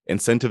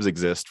incentives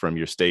exist from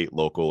your state,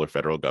 local, or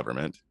federal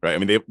government, right? I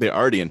mean, they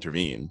already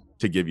intervene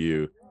to give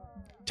you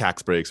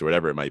tax breaks or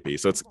whatever it might be.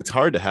 So it's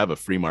hard to have a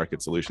free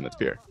market solution that's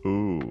fair.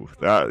 Ooh,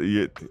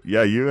 you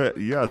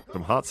had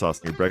some hot sauce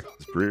in your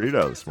breakfast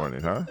burrito this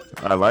morning, huh?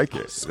 I like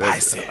it.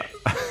 Spicy.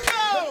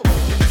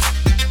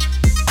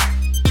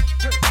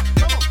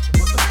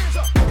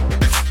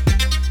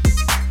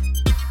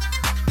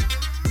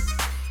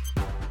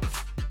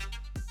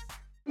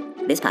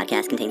 This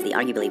podcast contains the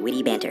arguably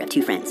witty banter of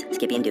two friends,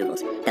 Skippy and Dougals,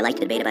 that like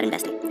to debate about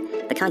investing.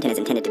 The content is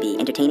intended to be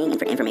entertaining and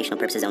for informational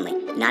purposes only,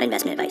 not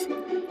investment advice.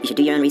 You should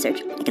do your own research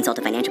and consult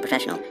a financial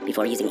professional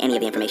before using any of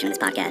the information in this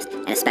podcast,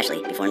 and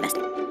especially before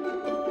investing.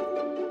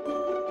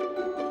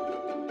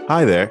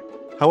 Hi there.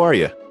 How are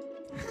you?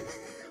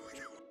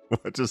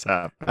 What just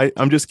happened?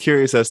 I'm just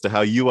curious as to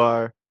how you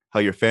are,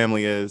 how your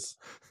family is.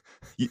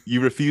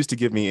 You refused to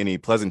give me any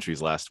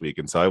pleasantries last week,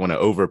 and so I want to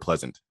over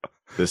pleasant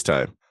this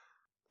time.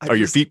 Are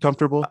your feet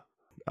comfortable?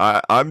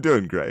 I'm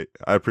doing great.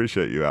 I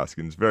appreciate you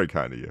asking. It's very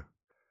kind of you.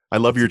 I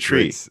love your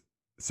tree.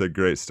 It's a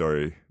great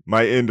story.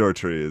 My indoor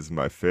tree is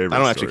my favorite. I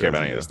don't actually care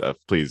about any of this stuff.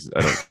 Please,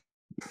 I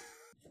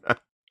don't.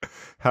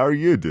 How are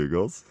you,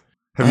 Dougals?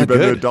 Have you been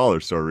to a dollar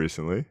store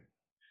recently?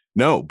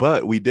 No,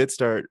 but we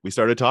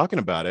started talking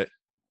about it.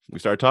 We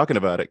started talking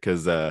about it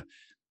because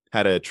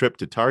had a trip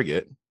to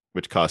Target,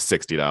 which cost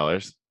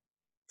 $60.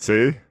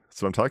 See,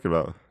 that's what I'm talking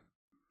about.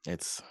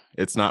 It's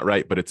not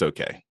right, but it's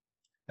okay,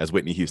 as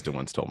Whitney Houston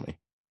once told me.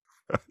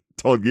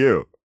 Told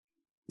you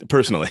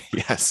personally,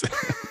 yes.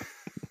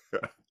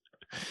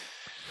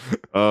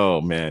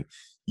 Oh man,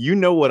 you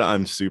know what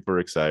I'm super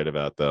excited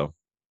about though?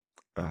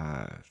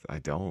 I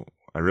don't.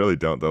 I really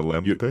don't. The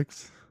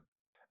Olympics.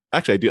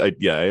 Actually, I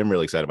do. I am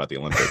really excited about the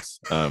Olympics.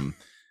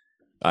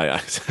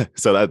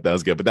 So that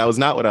was good, but that was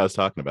not what I was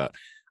talking about.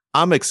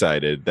 I'm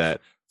excited that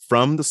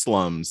from the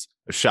slums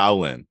of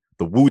Shaolin,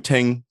 the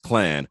Wu-Tang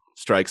Clan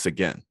strikes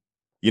again.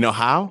 You know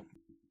how?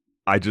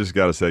 I just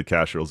got to say,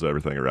 cash rules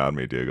everything around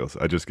me,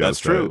 Dougals. I just got to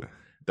say true.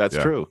 That's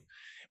true.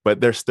 But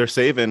they're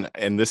saving,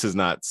 and this is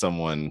not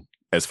someone,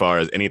 as far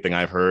as anything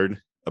I've heard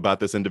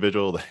about this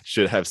individual, that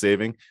should have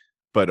saving.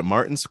 But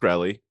Martin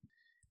Shkreli,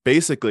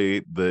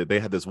 basically, they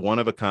had this one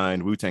of a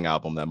kind Wu-Tang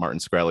album that Martin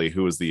Shkreli,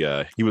 who was he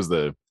was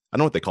the, I don't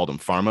know what they called him,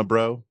 pharma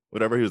bro,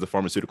 whatever. He was the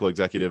pharmaceutical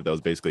executive that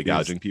was basically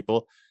gouging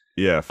people.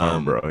 Yeah,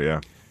 pharma bro.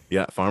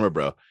 Yeah, pharma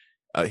bro.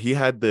 He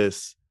had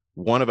this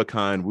one of a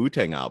kind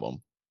Wu-Tang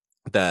album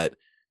that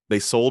they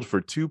sold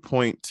for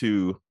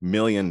 $2.2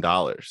 million.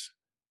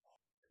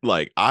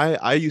 Like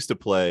I used to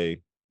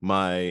play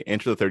my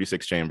Enter the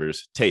 36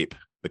 Chambers tape,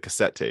 the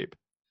cassette tape,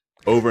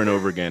 over and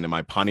over again in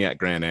my Pontiac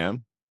Grand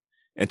Am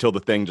until the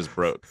thing just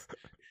broke.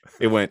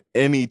 It went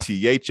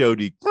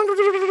METHOD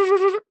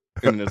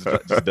and it's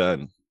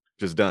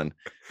just done.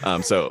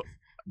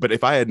 But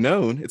if I had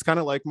known, it's kind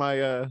of like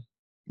my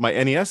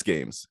NES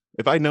games.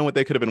 If I'd known what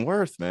they could have been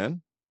worth,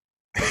 man,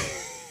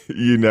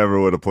 you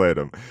never would have played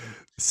them.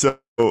 So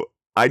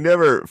I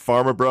never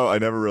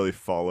really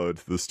followed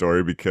the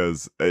story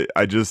because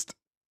I just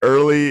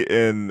early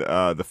in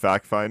the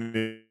fact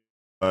finding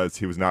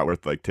he was not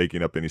worth like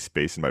taking up any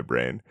space in my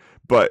brain.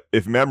 But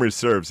if memory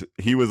serves,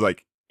 he was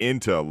like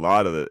into a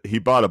lot of it. He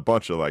bought a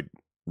bunch of like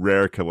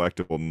rare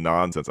collectible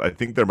nonsense. I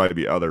think there might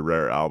be other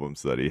rare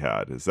albums that he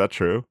had. Is that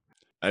true?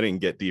 I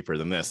didn't get deeper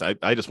than this.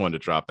 I just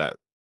wanted to drop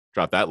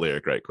that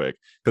lyric right quick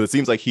because it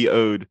seems like he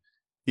owed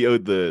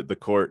the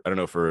court, I don't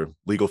know, for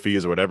legal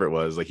fees or whatever it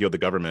was, like he owed the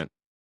government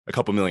a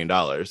couple $1 million,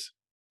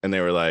 and they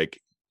were like,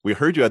 we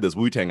heard you had this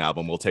Wu-Tang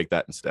album, we'll take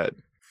that instead.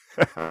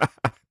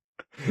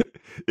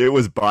 It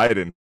was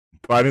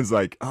Biden's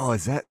like, oh,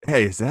 is that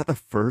the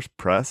first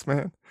press,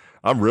 man?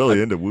 I'm really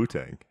into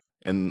Wu-Tang.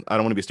 And I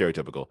don't want to be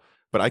stereotypical,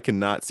 but I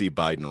cannot see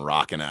Biden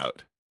rocking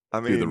out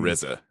through the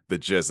RZA, the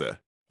Jizza,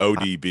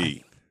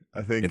 ODB.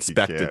 I think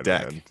Inspector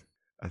Deck. Man.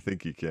 I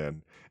think he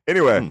can.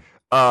 Anyway,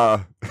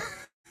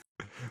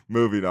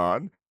 moving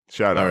on.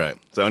 Shout out. All right.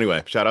 So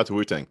anyway, shout out to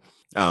Wu-Tang.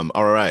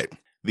 All right.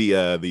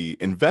 The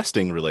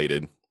investing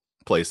related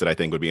place that I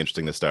think would be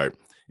interesting to start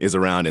is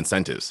around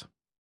incentives.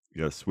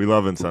 Yes, we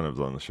love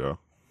incentives on the show.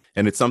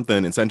 And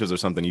incentives are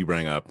something you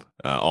bring up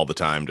all the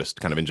time,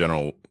 just kind of in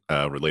general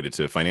related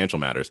to financial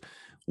matters.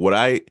 What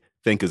I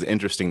think is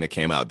interesting that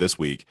came out this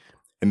week,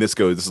 and this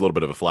is a little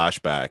bit of a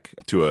flashback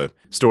to a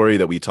story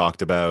that we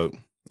talked about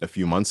a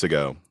few months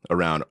ago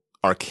around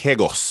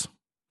Archegos,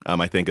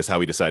 I think is how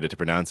we decided to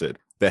pronounce it.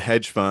 The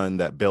hedge fund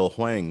that Bill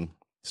Hwang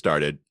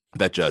started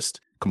that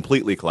just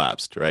completely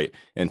collapsed, right?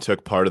 And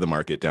took part of the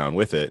market down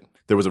with it.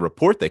 There was a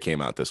report that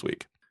came out this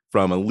week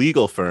from a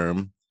legal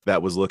firm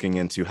that was looking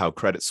into how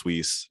Credit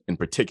Suisse in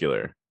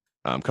particular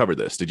covered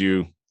this. Did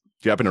you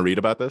happen to read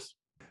about this?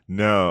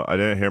 No, I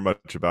didn't hear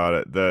much about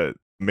it. The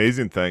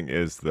amazing thing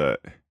is that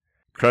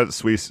Credit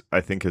Suisse,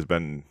 I think, has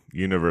been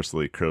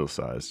universally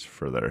criticized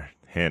for their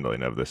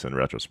handling of this in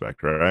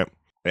retrospect, right?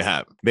 They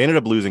have. They ended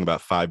up losing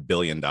about $5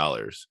 billion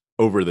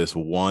over this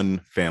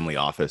one family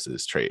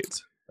office's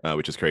trades,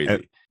 which is crazy.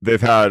 And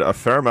they've had a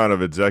fair amount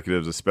of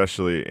executives,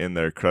 especially in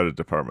their credit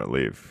department,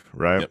 leave,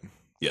 right? Yep.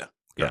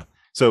 Yeah.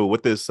 So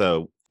what this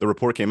the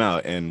report came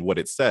out, and what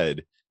it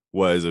said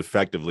was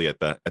effectively at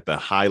the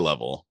high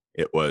level,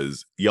 it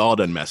was y'all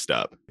done messed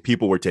up.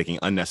 People were taking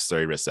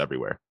unnecessary risks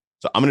everywhere.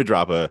 So I'm going to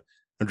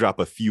drop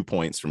a few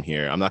points from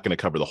here. I'm not going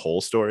to cover the whole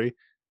story,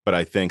 but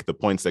I think the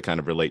points that kind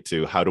of relate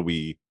to how do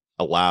we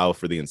allow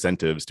for the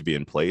incentives to be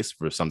in place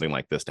for something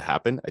like this to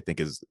happen, I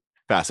think is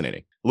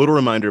fascinating. A little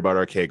reminder about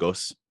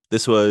Archegos.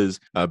 This was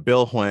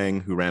Bill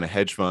Hwang, who ran a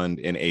hedge fund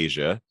in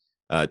Asia.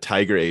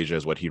 Tiger Asia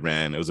is what he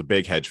ran. It was a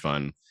big hedge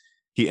fund.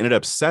 He ended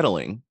up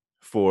settling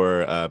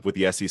with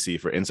the SEC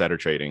for insider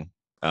trading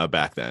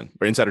back then,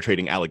 or insider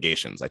trading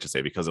allegations, I should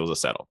say, because it was a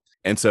settle.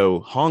 And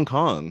so Hong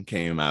Kong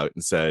came out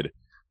and said,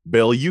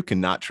 Bill, you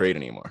cannot trade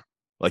anymore.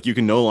 Like, you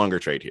can no longer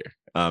trade here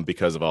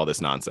because of all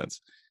this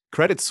nonsense.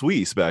 Credit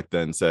Suisse back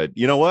then said,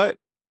 you know what?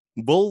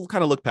 We'll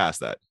kind of look past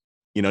that.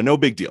 No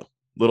big deal.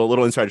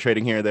 Little insider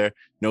trading here or there,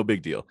 no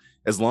big deal.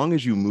 As long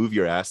as you move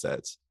your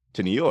assets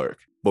to New York,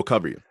 we'll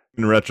cover you.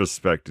 In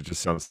retrospect, it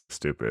just sounds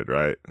stupid,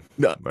 right?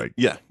 No,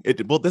 yeah.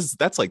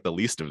 That's like the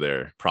least of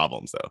their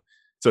problems, though.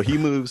 So he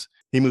moves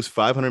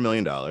 $500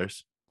 million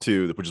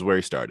which is where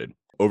he started,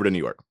 over to New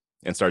York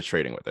and starts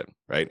trading with it,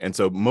 right? And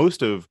so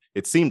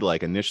it seemed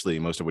like initially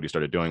most of what he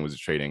started doing was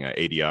trading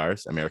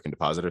ADRs, American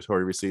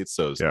Depository Receipts,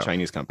 so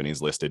Chinese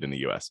companies listed in the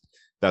U.S.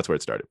 That's where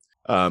it started.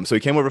 So he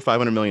came over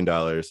 $500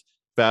 million.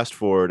 Fast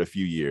forward a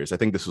few years, I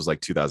think this was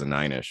like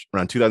 2009-ish.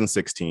 Around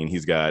 2016,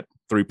 he's got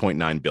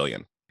 $3.9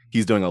 billion.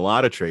 He's doing a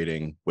lot of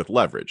trading with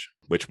leverage,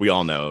 which we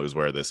all know is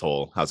where this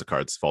whole house of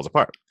cards falls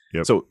apart.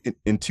 Yep. So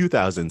in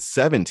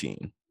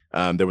 2017,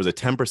 there was a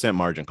 10%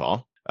 margin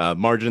call.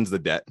 Margin's the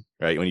debt,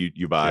 right? When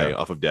you buy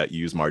off of debt,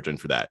 you use margin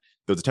for that.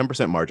 There was a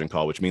 10% margin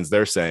call, which means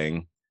they're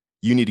saying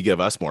you need to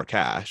give us more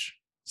cash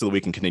so that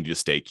we can continue to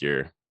stake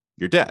your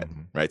debt,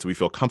 right? So we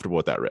feel comfortable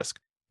with that risk.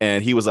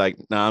 And he was like,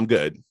 "Nah, I'm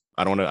good.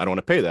 I don't want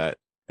to pay that."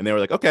 And they were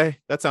like, "Okay,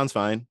 that sounds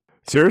fine."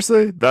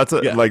 Seriously, that's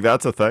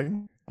a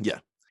thing. Yeah.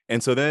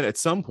 And so then at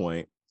some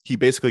point, he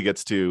basically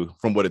gets to,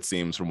 from what it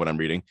seems, from what I'm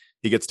reading,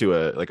 he gets to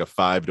a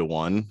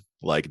 5-to-1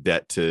 like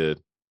debt to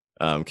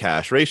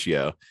cash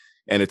ratio.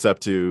 And it's up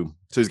to,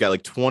 so he's got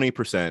like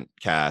 20%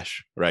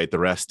 cash, right? The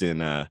rest in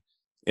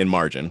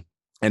margin,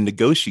 and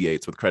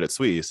negotiates with Credit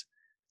Suisse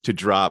to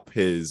drop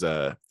his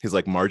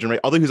like margin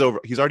rate. Although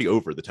he's already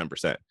over the 10%,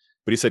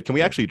 but he said, can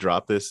we actually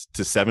drop this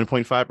to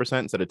 7.5%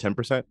 instead of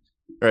 10%?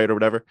 Right. Or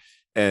whatever.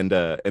 And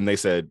they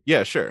said,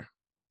 yeah, sure.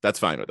 That's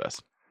fine with us.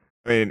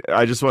 I mean,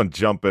 I just want to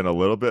jump in a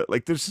little bit.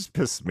 Like, this just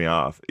pisses me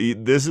off.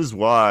 This is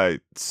why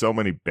so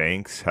many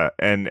banks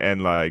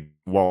and like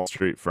Wall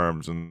Street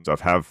firms and stuff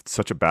have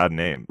such a bad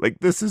name. Like,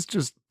 this is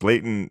just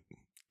blatant.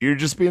 You're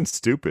just being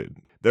stupid.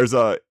 There's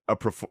a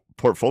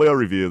portfolio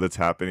review that's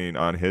happening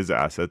on his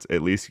assets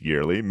at least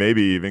yearly,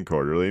 maybe even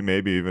quarterly,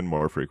 maybe even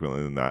more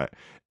frequently than that.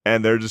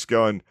 And they're just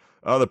going,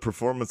 oh, the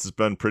performance has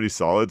been pretty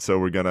solid, so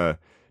we're going to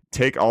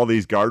take all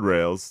these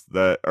guardrails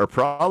that are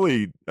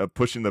probably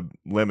pushing the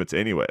limits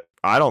anyway.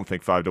 I don't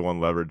think 5-to-1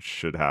 leverage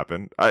should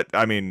happen.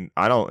 I mean,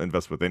 I don't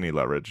invest with any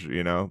leverage,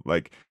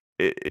 like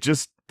it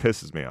just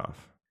pisses me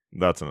off.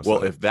 That's an aside.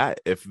 Well, if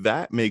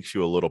that makes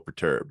you a little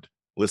perturbed,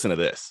 listen to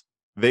this.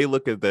 They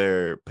look at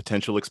their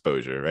potential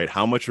exposure, right?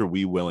 How much are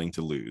we willing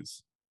to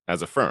lose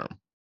as a firm,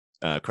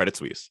 Credit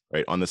Suisse,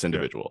 right, on this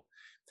individual?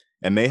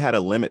 Yeah. And they had a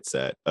limit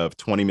set of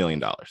 $20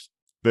 million.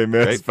 They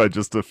missed by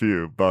just a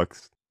few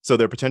bucks. So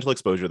their potential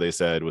exposure, they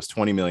said, was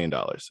 $20 million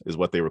is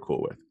what they were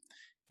cool with.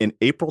 In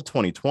April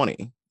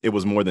 2020, it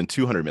was more than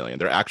 200 million.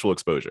 Their actual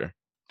exposure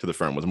to the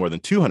firm was more than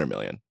 200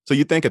 million. So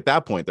you'd think at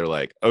that point, they're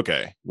like,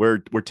 okay, we're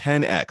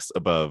 10x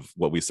above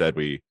what we said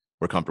we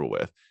were comfortable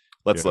with.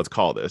 Let's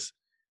call this.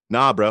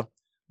 Nah, bro.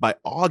 By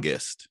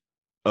August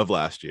of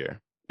last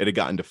year, it had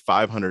gotten to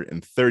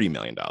 $530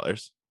 million,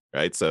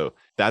 right? So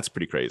that's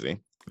pretty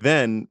crazy.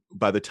 Then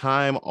by the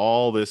time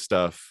all this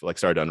stuff like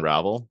started to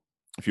unravel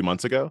a few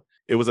months ago,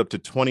 it was up to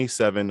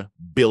 $27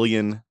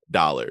 billion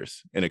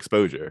in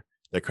exposure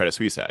that Credit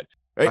Suisse had.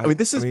 Right? I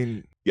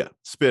mean,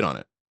 spit on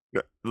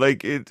it.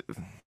 Like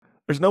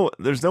there's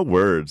no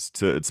words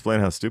to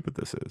explain how stupid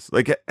this is.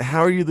 Like,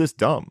 how are you this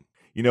dumb?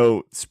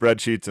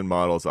 Spreadsheets and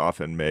models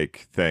often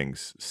make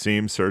things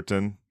seem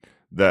certain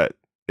that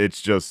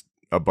it's just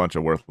a bunch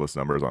of worthless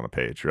numbers on a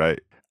page, right?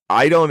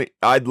 I want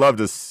to love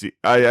to see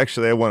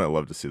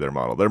their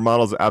model. Their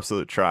model's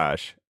absolute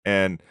trash.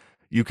 And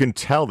you can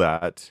tell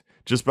that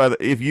just by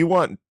if you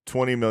want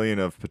 20 million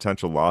of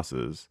potential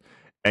losses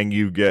and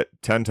you get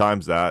 10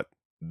 times that,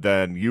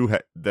 then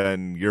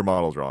your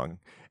model's wrong.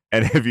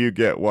 And if you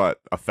get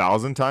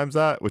 1,000 times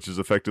that, which is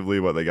effectively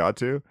what they got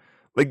to,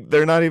 like,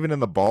 they're not even in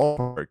the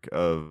ballpark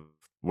of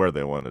where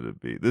they wanted to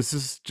be. This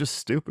is just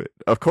stupid.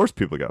 Of course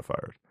people got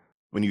fired.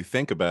 When you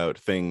think about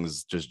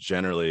things just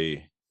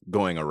generally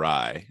going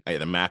awry at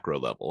the macro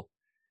level,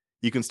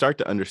 you can start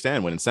to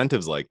understand when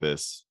incentives like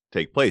this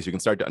take place. You can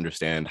start to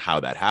understand how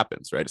that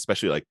happens, right?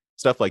 Especially like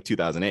stuff like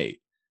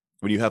 2008,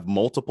 when you have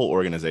multiple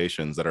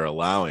organizations that are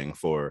allowing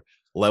for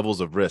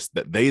levels of risk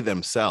that they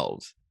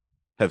themselves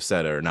have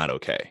said are not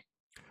okay.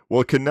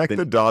 Well, connect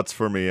the dots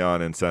for me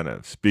on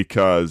incentives,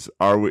 because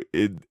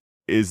did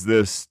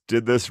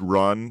this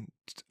run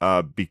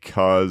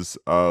because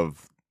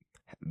of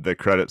the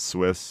Credit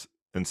Suisse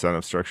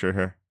incentive structure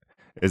here?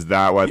 Is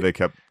that why they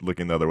kept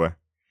looking the other way?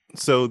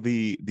 So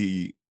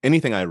the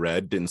anything I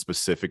read didn't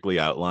specifically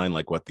outline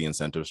like what the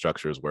incentive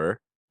structures were,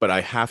 but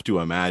I have to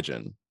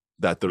imagine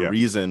that the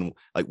reason,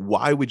 like,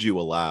 why would you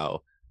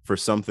allow for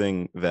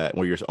something that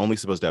where you're only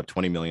supposed to have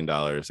 $20 million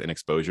in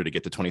exposure to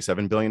get to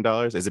 $27 billion?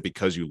 Is it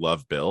because you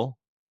love Bill?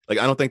 Like,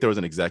 I don't think there was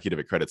an executive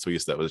at Credit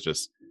Suisse that was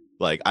just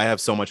like, I have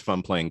so much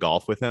fun playing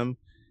golf with him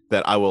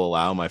that I will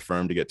allow my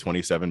firm to get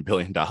 $27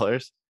 billion,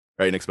 right,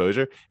 in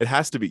exposure. It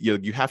has to be,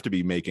 you have to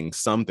be making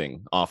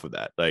something off of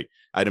that. Like,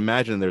 I'd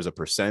imagine there's a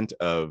percent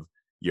of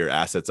your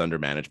assets under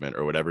management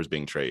or whatever's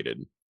being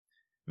traded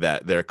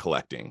that they're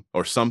collecting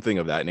or something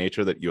of that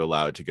nature that you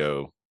allow it to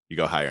go, you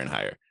go higher and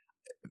higher.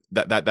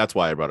 That's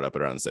why I brought it up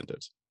around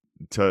incentives.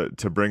 To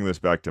bring this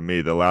back to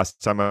me, the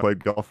last time I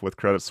played golf with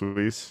Credit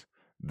Suisse,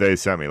 they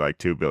sent me like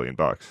 $2 billion.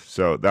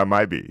 So that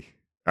might be,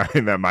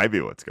 that might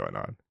be what's going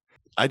on.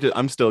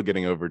 I'm still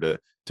getting over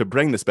to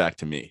bring this back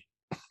to me.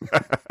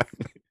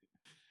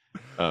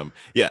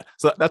 Yeah.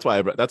 So that's why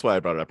I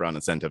brought it up around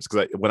incentives.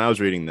 Because when I was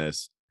reading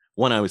this,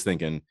 I was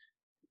thinking,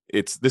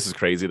 this is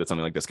crazy that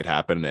something like this could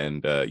happen.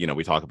 And,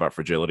 we talk about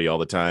fragility all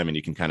the time, and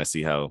you can kind of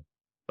see how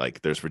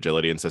like there's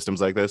fragility in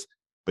systems like this.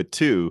 But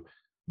two,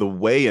 the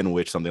way in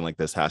which something like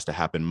this has to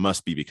happen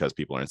must be because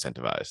people are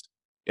incentivized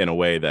in a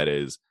way that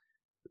is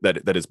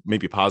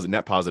maybe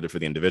net positive for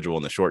the individual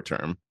in the short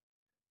term,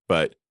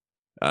 but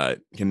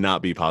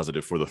cannot be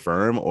positive for the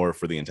firm or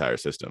for the entire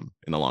system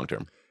in the long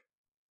term.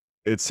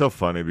 It's so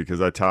funny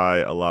because I tie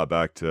a lot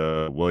back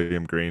to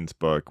William Green's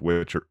book,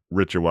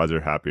 Richer,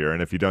 Wiser, Happier.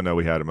 And if you don't know,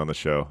 we had him on the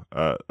show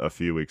a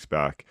few weeks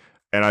back.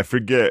 And I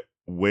forget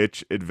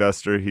which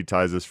investor he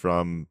ties this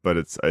from, but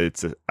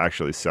it's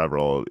actually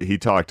several. He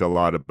talked a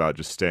lot about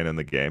just staying in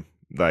the game,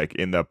 like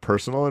in the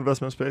personal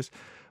investment space.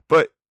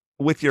 But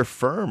with your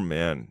firm,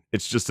 man,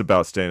 it's just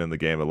about staying in the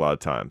game a lot of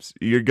times.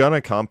 You're going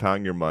to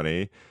compound your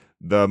money.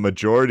 The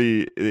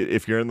majority,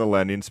 if you're in the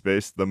lending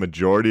space, the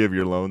majority of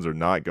your loans are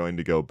not going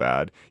to go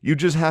bad. You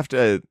just have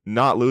to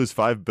not lose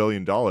 $5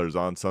 billion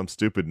on some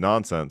stupid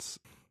nonsense.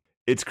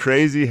 It's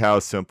crazy how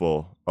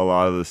simple a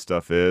lot of this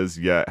stuff is,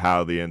 yet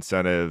how the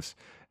incentives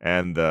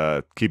and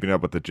the keeping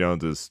up with the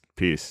Joneses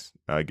piece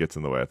gets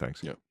in the way of things.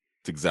 Yeah,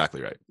 it's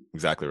exactly right.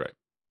 Exactly right.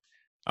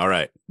 All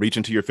right. Reach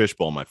into your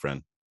fishbowl, my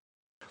friend.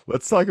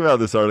 Let's talk about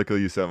this article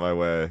you sent my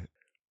way.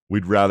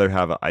 We'd rather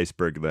have an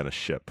iceberg than a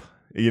ship.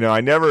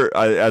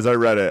 As I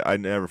read it, I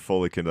never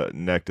fully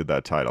connected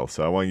that title.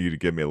 So I want you to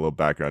give me a little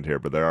background here,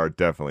 but there are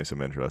definitely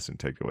some interesting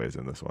takeaways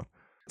in this one.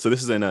 So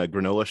this is in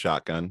Granola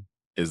Shotgun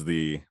is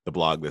the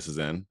blog this is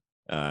in.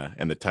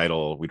 And the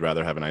title, We'd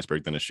Rather Have an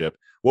Iceberg Than a Ship.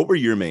 What were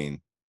your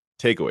main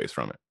takeaways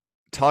from it?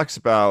 Talks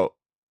about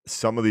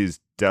some of these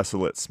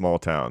desolate small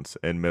towns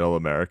in middle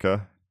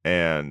America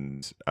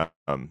and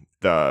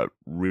the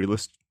real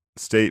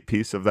estate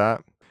piece of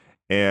that.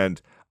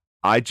 And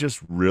I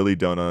just really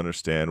don't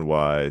understand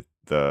why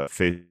the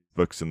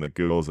Facebooks and the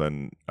Googles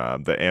and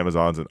the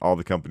Amazons and all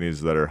the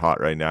companies that are hot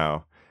right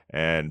now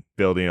and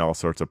building all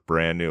sorts of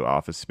brand new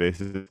office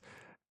spaces.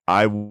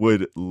 I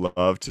would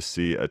love to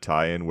see a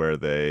tie-in where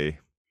they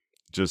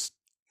just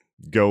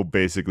go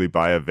basically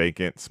buy a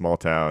vacant small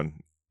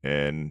town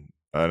in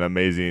an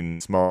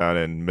amazing small town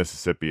in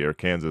Mississippi or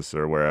Kansas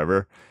or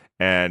wherever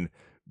and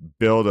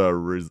build a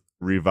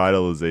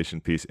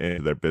revitalization piece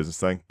into their business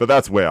thing. But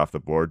that's way off the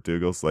board,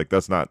 Dougals. Like,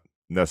 that's not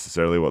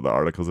necessarily what the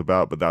article's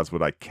about, but that's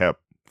what I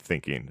kept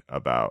thinking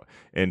about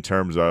in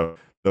terms of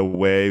the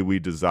way we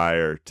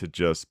desire to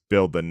just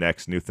build the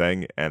next new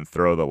thing and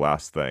throw the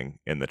last thing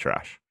in the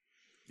trash.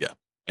 Yeah.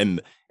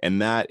 And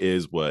that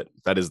is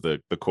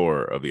the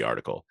core of the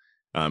article.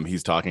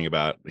 He's talking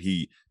about,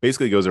 he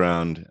basically goes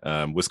around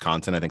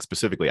Wisconsin, I think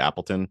specifically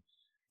Appleton,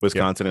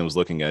 Wisconsin, and was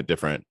looking at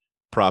different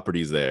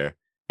properties there.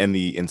 And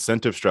the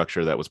incentive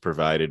structure that was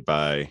provided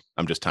by,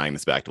 I'm just tying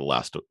this back to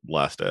the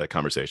last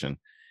conversation,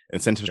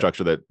 incentive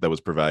structure that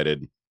was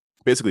provided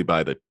basically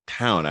by the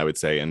town, I would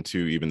say, and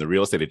to even the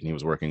real estate agent he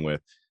was working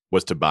with,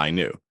 was to buy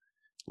new.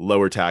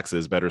 Lower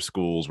taxes, better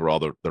schools were all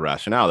the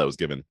rationale that was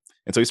given.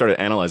 And so he started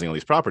analyzing all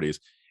these properties.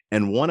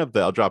 And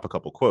I'll drop a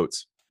couple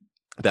quotes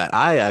that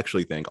I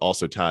actually think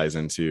also ties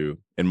into,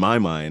 in my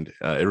mind,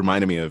 it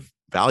reminded me of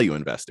value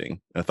investing,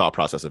 a thought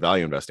process of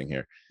value investing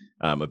here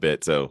a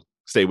bit. So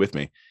stay with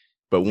me.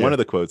 But one of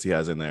the quotes he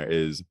has in there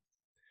is,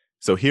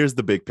 so here's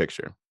the big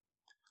picture.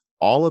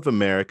 All of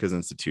America's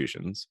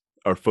institutions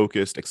are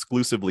focused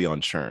exclusively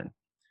on churn.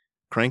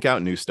 Crank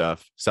out new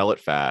stuff, sell it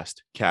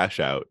fast, cash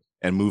out,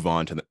 and move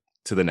on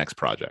to the next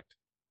project.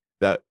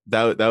 That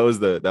was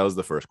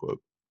the first quote.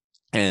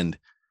 And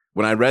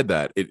when I read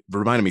that, it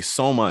reminded me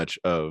so much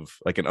of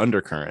like an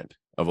undercurrent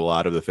of a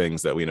lot of the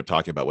things that we end up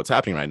talking about, what's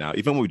happening right now,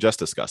 even what we just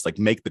discussed, like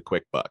make the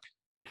quick buck.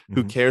 Mm-hmm.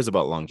 Who cares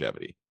about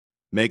longevity?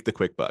 Make the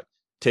quick buck.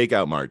 Take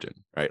out margin,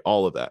 right?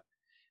 All of that.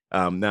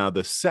 Now,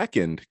 the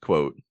second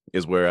quote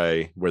is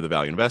where the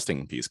value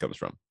investing piece comes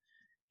from.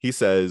 He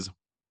says,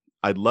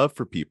 I'd love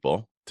for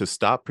people to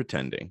stop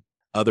pretending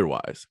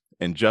otherwise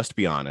and just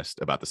be honest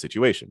about the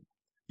situation.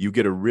 You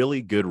get a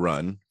really good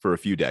run for a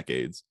few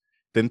decades,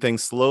 then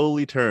things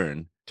slowly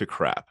turn to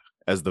crap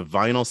as the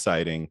vinyl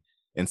siding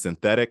and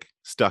synthetic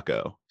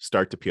stucco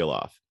start to peel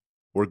off.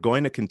 We're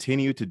going to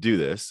continue to do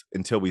this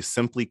until we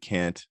simply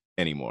can't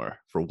anymore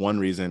for one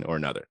reason or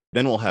another.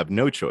 Then we'll have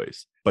no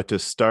choice but to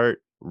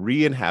start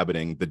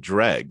re-inhabiting the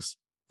dregs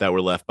that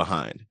were left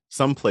behind.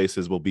 Some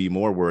places will be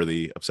more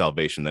worthy of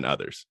salvation than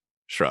others.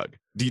 Shrug.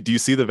 Do you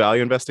see the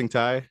value investing,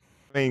 Ty?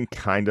 I mean,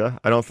 kinda.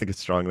 I don't think as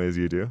strongly as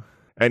you do.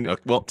 And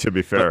well, to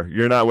be fair,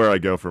 you're not where I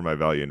go for my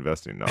value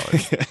investing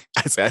knowledge.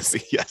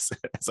 Yes,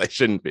 as I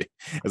shouldn't be.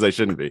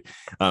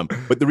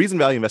 But the reason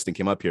value investing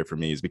came up here for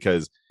me is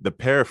because the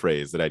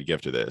paraphrase that I'd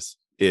give to this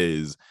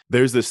is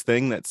there's this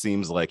thing that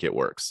seems like it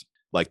works,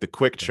 like the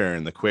quick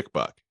churn, the quick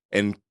buck.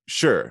 And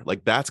sure,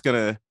 like that's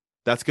gonna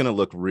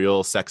look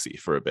real sexy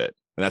for a bit.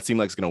 And that seemed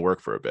like it's gonna work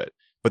for a bit.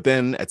 But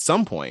then at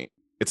some point,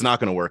 it's not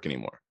gonna work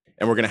anymore.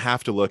 And we're gonna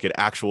have to look at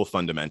actual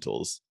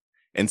fundamentals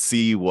and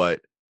see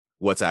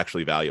what's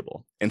actually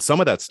valuable. And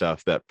some of that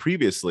stuff that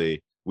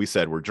previously we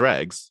said were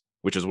dregs,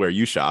 which is where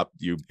you shop,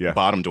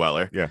 bottom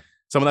dweller. Yeah.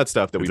 Some of that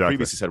stuff that we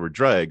previously said were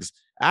dregs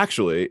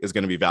actually is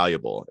going to be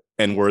valuable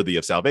and worthy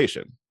of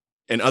salvation.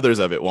 And others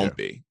of it won't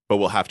be, but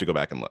we'll have to go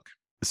back and look.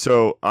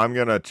 So I'm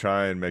going to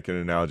try and make an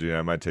analogy, and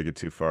I might take it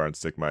too far and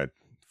stick my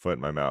foot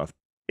in my mouth.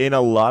 In a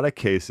lot of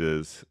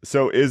cases,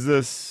 so is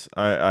this,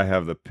 I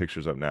have the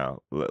pictures up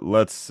now.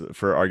 Let's,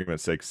 for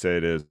argument's sake, say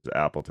it is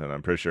Appleton.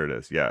 I'm pretty sure it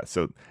is. Yeah.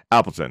 So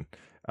Appleton.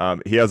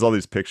 He has all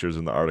these pictures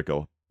in the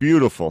article.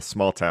 Beautiful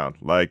small town,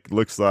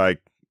 looks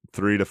like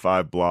 3 to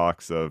 5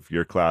 blocks of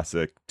your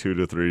classic 2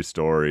 to 3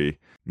 story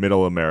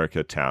middle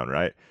America town,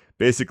 right?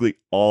 Basically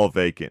all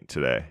vacant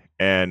today.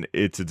 And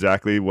it's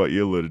exactly what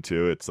you alluded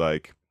to. It's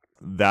like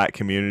that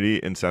community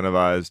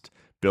incentivized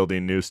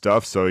building new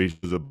stuff. So he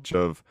has a bunch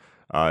of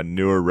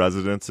newer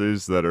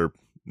residences that are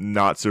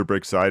not super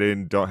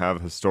exciting, don't have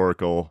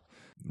historical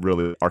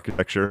really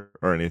architecture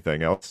or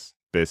anything else.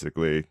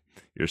 Basically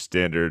your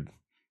standard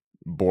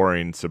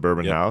boring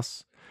suburban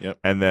house. Yep.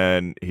 And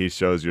then he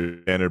shows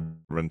your standard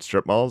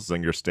strip malls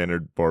and your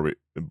standard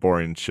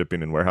boring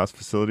shipping and warehouse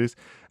facilities.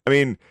 I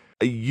mean,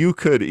 you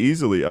could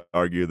easily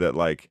argue that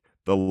like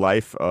the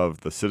life of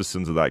the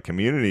citizens of that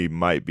community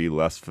might be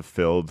less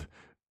fulfilled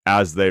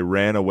as they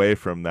ran away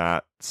from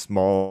that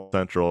small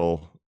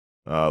central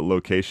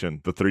location,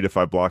 the 3 to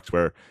 5 blocks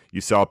where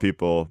you saw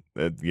people,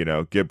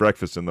 get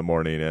breakfast in the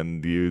morning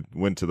and you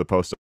went to the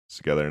post office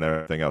together and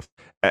everything else.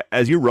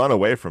 As you run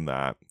away from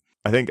that,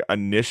 I think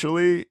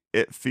initially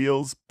it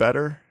feels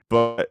better,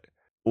 but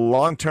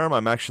long term,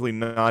 I'm actually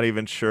not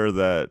even sure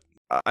that.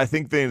 I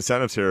think the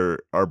incentives here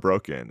are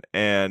broken,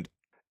 and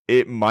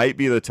it might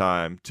be the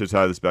time to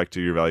tie this back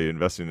to your value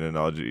investing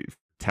analogy.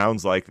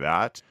 Towns like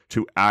that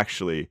to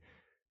actually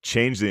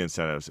change the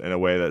incentives in a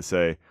way that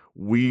say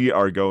we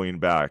are going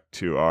back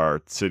to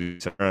our city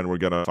center and we're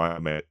going to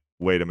find a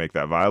way to make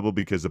that viable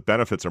because the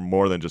benefits are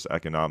more than just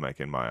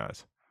economic in my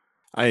eyes.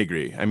 I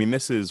agree. I mean,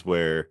 this is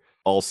where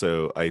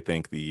also I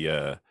think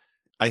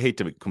I hate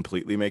to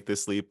completely make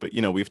this leap, but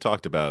we've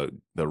talked about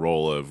the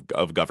role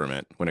of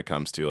government when it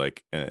comes to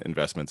like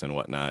investments and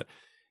whatnot.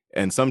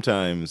 And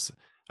sometimes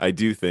I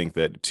do think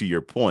that, to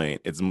your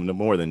point, it's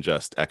more than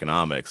just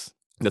economics,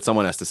 that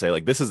someone has to say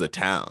like, this is a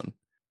town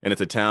and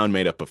it's a town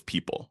made up of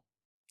people,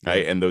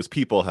 right? And those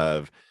people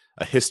have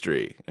a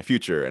history, a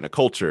future, and a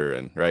culture,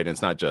 and right. And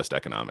it's not just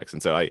economics.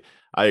 And so I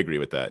agree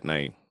with that.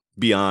 And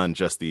beyond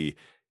just the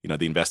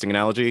investing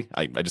analogy,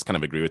 I just kind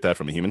of agree with that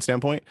from a human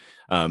standpoint.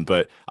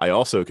 But I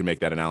also can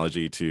make that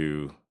analogy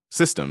to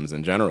systems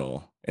in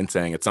general and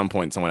saying at some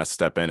point someone has to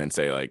step in and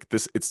say like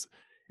this,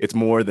 it's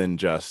more than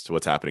just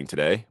what's happening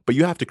today, but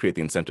you have to create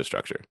the incentive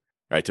structure,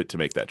 right, to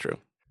make that true.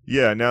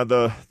 Yeah. Now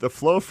the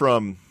flow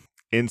from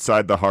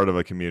inside the heart of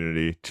a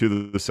community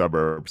to the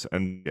suburbs,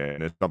 and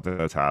it's something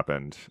that's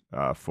happened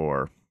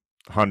for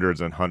hundreds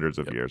and hundreds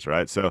of years,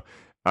 right? So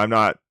I'm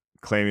not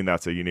claiming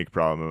that's a unique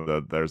problem,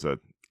 that there's a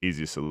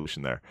easy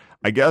solution there.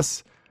 I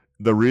guess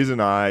the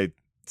reason I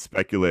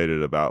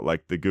speculated about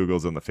like the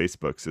Googles and the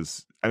Facebooks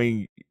is, I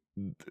mean,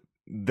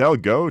 they'll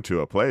go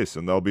to a place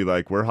and they'll be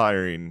like, we're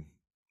hiring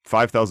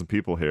 5,000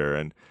 people here.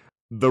 And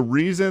the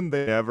reason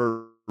they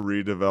never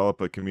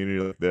redevelop a community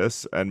like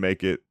this and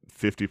make it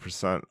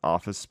 50%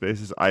 office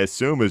spaces, I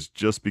assume, is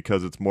just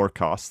because it's more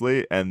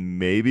costly, and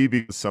maybe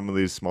because some of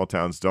these small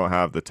towns don't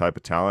have the type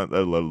of talent that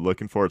they're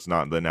looking for. It's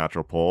not the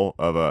natural pull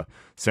of a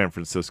San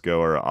Francisco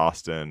or a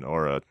Austin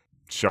or a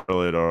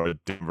Charlotte or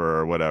Denver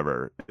or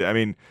whatever. I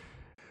mean,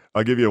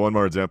 I'll give you one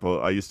more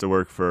example. I used to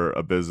work for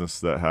a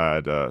business that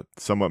had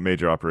somewhat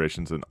major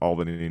operations in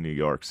Albany, New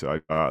York. So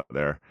I got out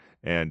there,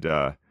 and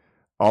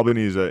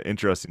Albany is an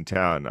interesting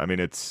town. I mean,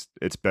 its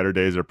better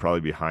days are probably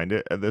behind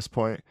it at this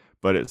point,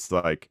 but it's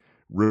like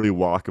really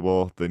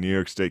walkable. The New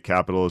York State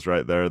Capitol is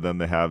right there. Then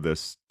they have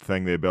this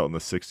thing they built in the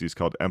 60s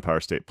called Empire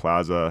State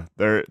Plaza.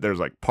 There's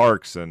like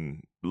parks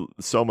and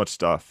so much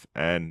stuff.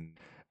 And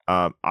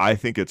I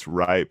think it's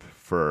ripe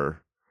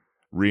for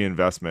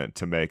reinvestment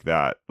to make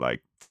that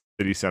like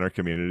city center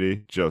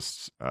community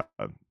just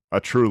a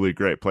truly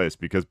great place,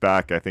 because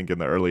back, I think, in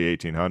the early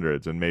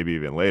 1800s and maybe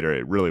even later,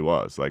 it really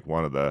was like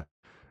one of the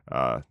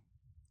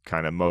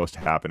kind of most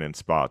happening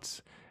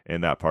spots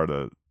in that part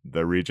of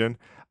the region.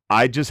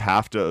 I just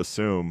have to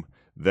assume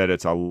that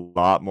it's a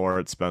lot more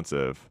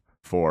expensive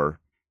for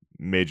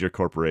major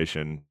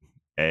corporation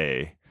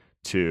A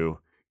to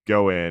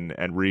go in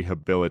and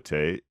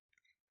rehabilitate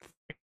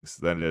things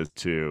than it is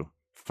to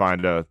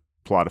find a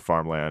plot of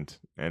farmland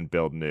and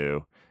build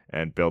new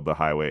and build the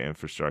highway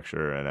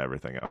infrastructure and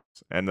everything else.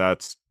 And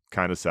that's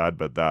kind of sad,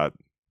 but that,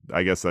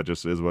 I guess that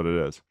just is what it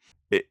is.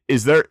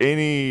 Is there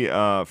any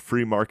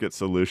free market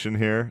solution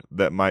here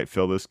that might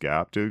fill this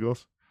gap,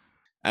 Douglas?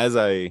 As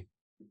I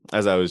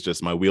was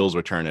just, my wheels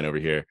were turning over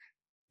here.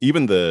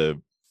 Even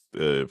the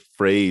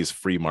phrase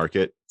free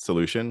market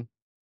solution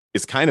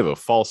is kind of a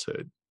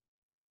falsehood,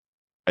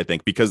 I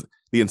think, because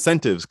the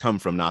incentives come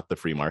from not the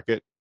free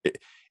market,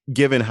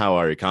 given how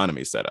our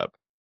economy is set up.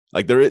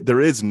 Like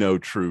there is no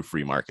true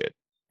free market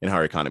in how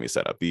our economy is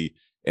set up. The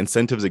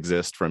incentives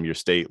exist from your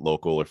state,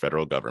 local, or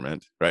federal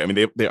government, right? I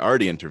mean, they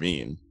already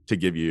intervene to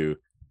give you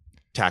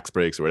tax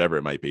breaks or whatever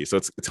it might be. So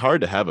it's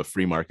hard to have a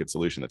free market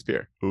solution that's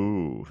pure.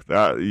 Ooh,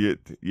 you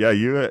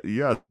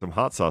had some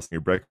hot sauce in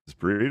your breakfast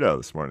burrito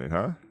this morning,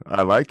 huh?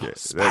 I like it.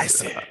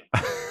 Spicy.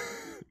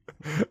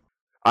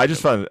 I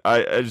just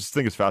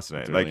think it's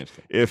fascinating. Really like,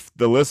 if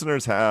the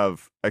listeners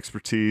have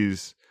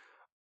expertise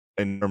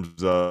in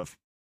terms of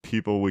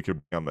people we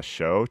could bring on the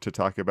show to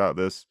talk about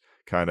this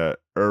kind of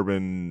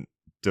urban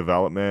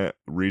development,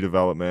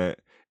 redevelopment,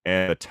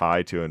 and a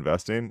tie to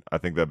investing, I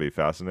think that'd be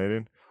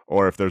fascinating.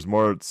 Or if there's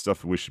more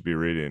stuff we should be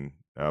reading,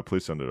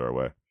 please send it our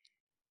way.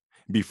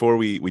 Before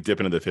we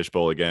dip into the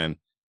fishbowl again,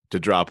 to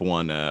drop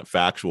one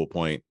factual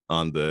point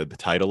on the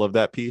title of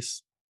that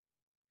piece,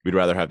 We'd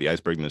Rather Have the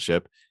Iceberg Than the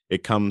Ship.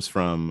 It comes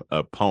from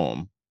a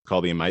poem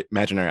called The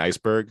Imaginary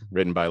Iceberg,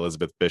 written by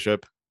Elizabeth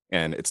Bishop,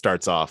 and it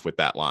starts off with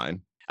that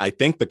line. I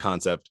think the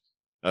concept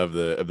of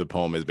the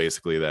poem is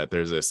basically that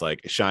there's this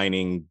like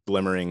shining,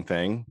 glimmering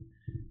thing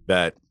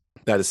that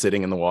is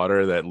sitting in the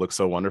water that looks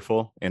so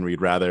wonderful, and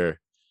we'd rather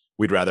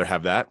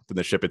have that than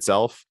the ship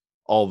itself.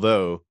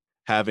 Although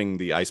having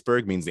the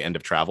iceberg means the end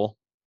of travel.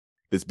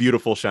 This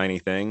beautiful, shiny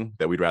thing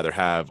that we'd rather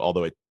have,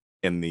 although it,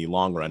 in the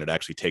long run, it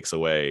actually takes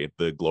away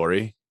the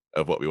glory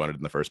of what we wanted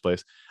in the first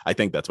place. I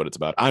think that's what it's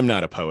about. I'm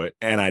not a poet,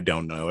 and I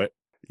don't know it.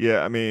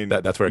 Yeah, I mean,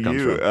 that's where it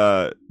comes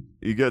from.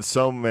 You get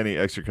so many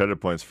extra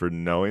credit points for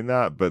knowing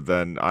that, but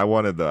then I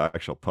wanted the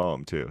actual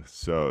poem too.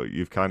 So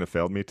you've kind of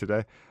failed me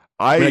today.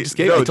 I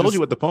told you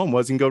what the poem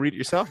was. You can go read it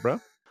yourself,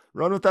 bro.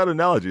 Run with that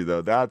analogy,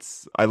 though.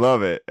 I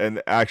love it.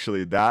 And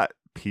actually, that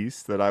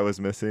piece that I was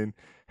missing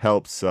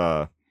helps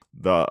the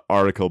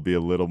article be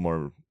a little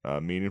more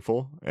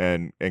meaningful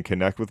and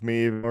connect with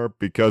me even more,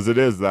 because it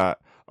is that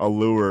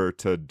allure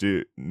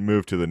to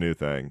move to the new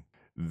thing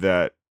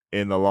that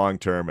in the long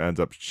term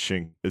ends up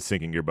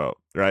sinking your boat,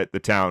 right? The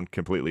town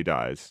completely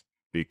dies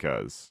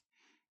because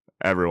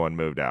everyone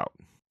moved out.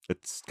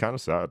 It's kind of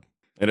sad.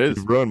 It is.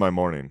 It ruined my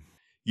morning.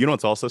 You know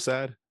what's also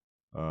sad?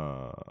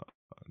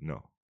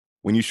 No.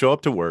 When you show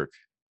up to work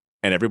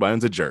and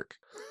everybody's a jerk.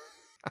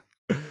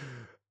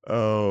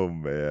 Oh,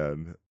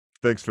 man.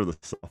 Thanks for the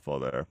softball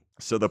there.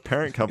 So the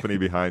parent company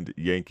behind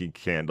Yankee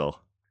Candle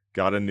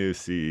got a new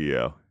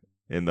CEO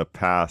in the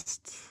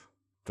past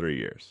 3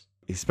 years.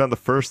 He spent the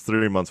first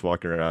 3 months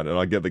walking around, and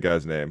I'll get the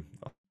guy's name.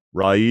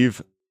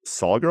 Rajiv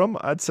Salgram,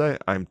 I'd say.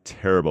 I'm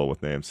terrible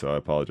with names, so I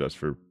apologize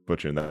for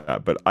butchering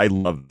that. But I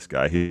love this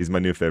guy. He's my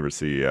new favorite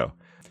CEO.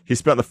 He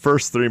spent the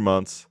first 3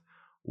 months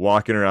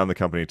walking around the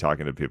company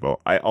talking to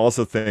people. I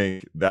also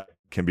think that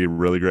can be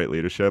really great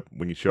leadership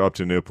when you show up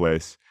to a new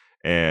place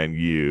and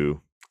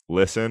you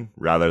listen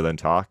rather than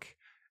talk.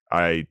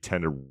 I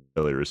tend to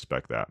really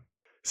respect that.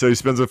 So he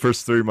spends the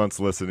first 3 months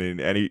listening,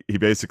 and he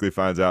basically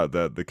finds out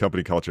that the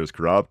company culture is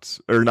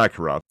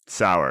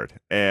soured.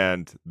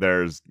 And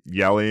there's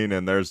yelling,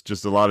 and there's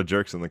just a lot of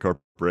jerks in the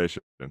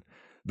corporation.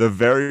 The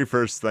very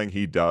first thing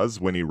he does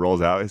when he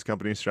rolls out his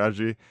company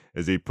strategy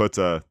is he puts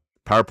a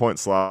PowerPoint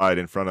slide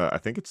in front of, I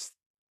think it's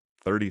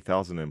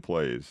 30,000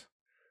 employees,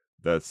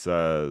 that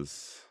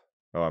says,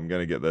 I'm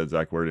going to get the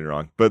exact wording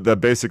wrong, but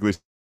that basically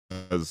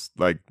says,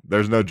 like,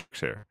 there's no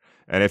jerks here.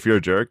 And if you're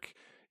a jerk,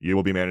 you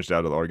will be managed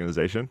out of the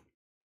organization.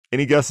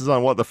 Any guesses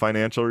on what the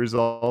financial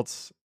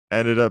results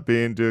ended up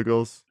being,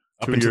 Douglas?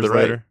 Up and to the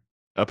right.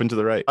 Up and to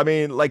the right. I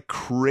mean, like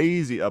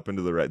crazy up and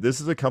to the right. This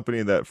is a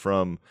company that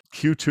from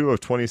Q2 of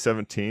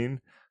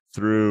 2017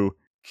 through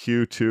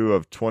Q2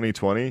 of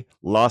 2020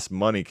 lost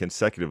money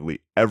consecutively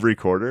every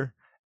quarter.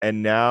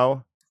 And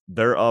now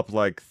they're up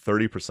like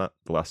 30%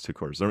 the last 2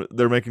 quarters.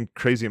 They're making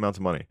crazy amounts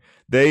of money.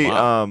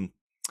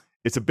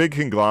 It's a big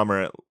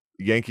conglomerate.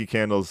 Yankee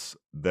Candle's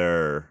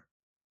their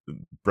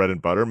bread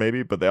and butter,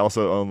 maybe, but they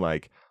also own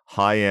like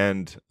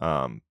high-end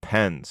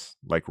pens,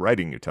 like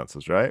writing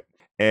utensils, right?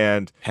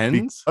 And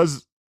pens?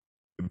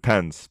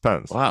 Pens.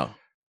 Wow.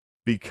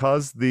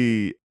 Because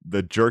the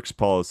jerks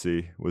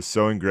policy was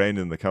so ingrained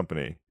in the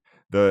company,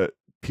 the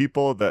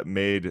people that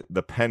made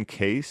the pen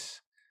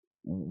case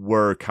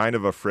were kind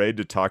of afraid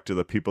to talk to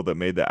the people that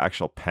made the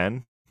actual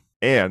pen,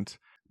 and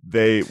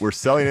they were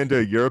selling into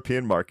a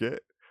European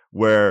market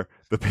where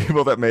the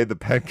people that made the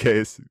pen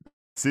case,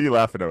 see you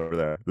laughing over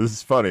there. This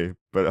is funny,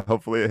 but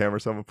hopefully it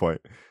hammers home a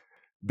point.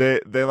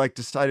 They like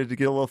decided to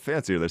get a little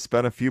fancier. They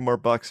spent a few more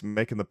bucks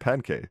making the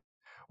pen case.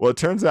 Well, it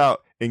turns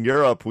out in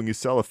Europe, when you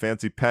sell a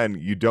fancy pen,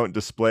 you don't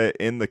display it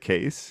in the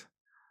case.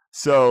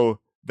 So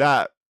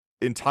that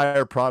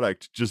entire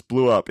product just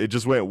blew up. It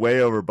just went way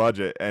over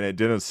budget and it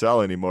didn't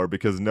sell anymore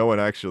because no one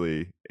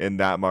actually in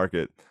that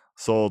market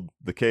sold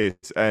the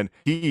case. And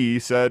he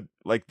said,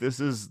 like, this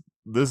is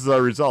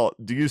our result.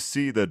 Do you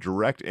see the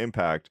direct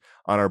impact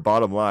on our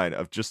bottom line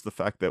of just the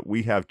fact that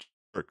we have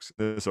jerks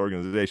in this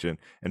organization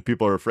and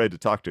people are afraid to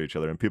talk to each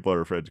other and people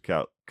are afraid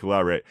to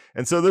collaborate?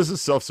 And so this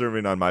is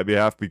self-serving on my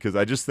behalf because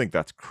I just think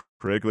that's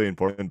critically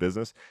important in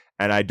business.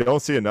 And I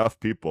don't see enough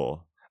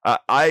people.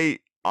 I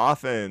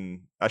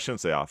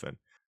shouldn't say often,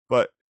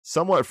 but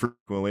somewhat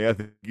frequently, I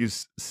think you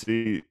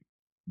see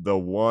the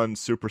one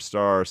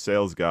superstar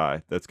sales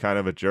guy that's kind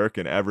of a jerk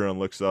and everyone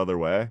looks the other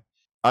way.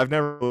 I've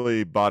never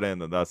really bought in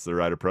that that's the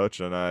right approach.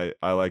 And I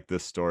like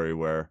this story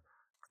where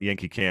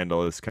Yankee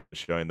Candle is kind of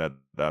showing that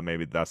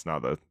maybe that's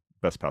not the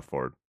best path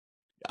forward.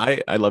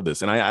 I love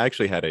this. And I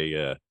actually had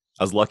I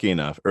was lucky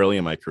enough early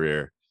in my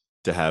career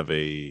to have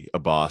a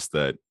boss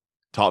that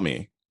taught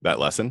me that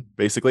lesson,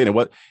 basically.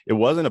 And it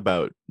wasn't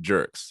about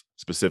jerks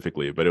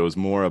specifically, but it was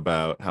more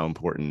about how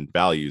important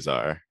values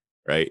are,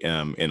 right?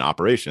 In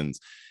operations,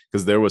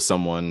 because there was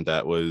someone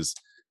that was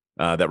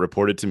that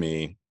reported to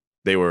me.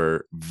 They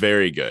were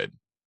very good,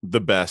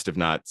 the best, if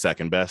not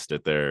second best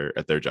at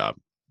their job,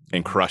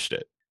 and crushed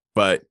it.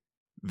 But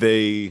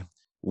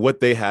what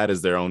they had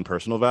as their own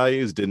personal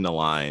values didn't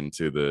align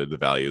to the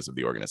values of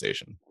the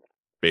organization,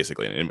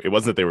 basically. And it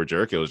wasn't that they were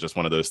jerk. It was just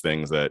one of those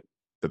things that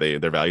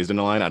their values didn't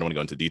align. I don't want to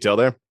go into detail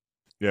there.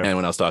 Yeah. And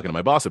when I was talking to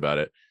my boss about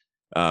it,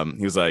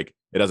 he was like,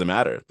 it doesn't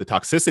matter. The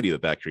toxicity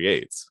that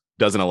creates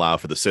doesn't allow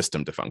for the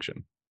system to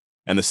function.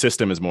 And the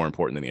system is more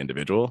important than the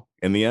individual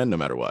in the end, no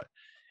matter what.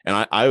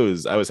 And I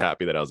was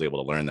happy that I was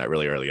able to learn that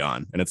really early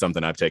on. And it's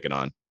something I've taken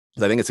on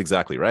because I think it's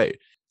exactly right.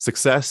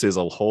 Success is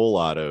a whole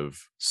lot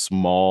of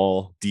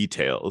small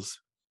details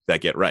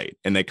that get right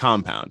and they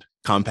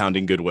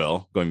compounding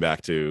goodwill, going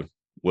back to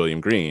William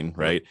Green,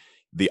 right?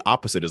 The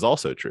opposite is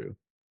also true.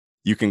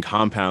 You can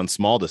compound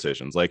small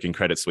decisions like in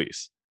Credit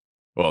Suisse.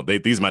 Well,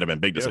 these might have been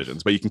big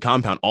decisions, but you can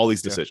compound all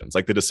these decisions,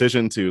 like the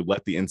decision to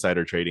let the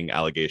insider trading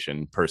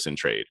allegation person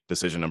trade.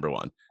 Decision number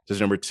 1.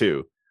 Decision number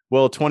 2.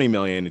 Well, 20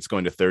 million, it's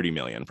going to 30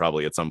 million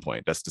probably at some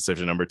point. That's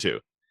decision number 2.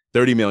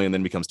 30 million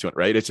then becomes 200,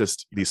 right? It's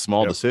just these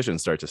small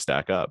decisions start to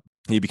stack up.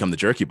 And you become the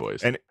jerky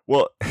boys. And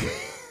well,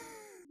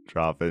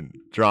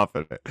 dropping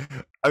it.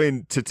 I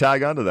mean, to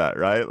tag onto that,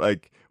 right?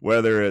 Like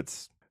whether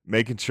it's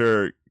making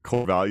sure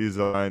core values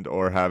aligned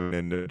or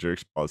having a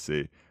jerks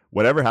policy,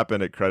 whatever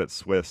happened at Credit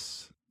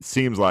Suisse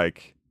seems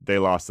like they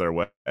lost their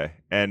way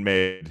and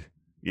made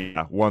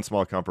one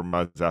small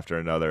compromise after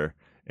another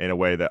in a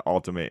way that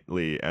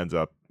ultimately ends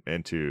up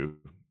into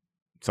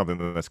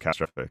something that's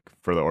catastrophic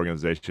for the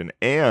organization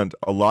and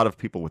a lot of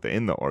people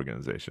within the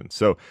organization.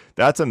 So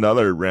that's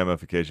another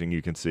ramification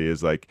you can see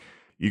is like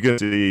you can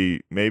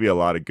see maybe a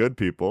lot of good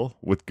people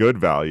with good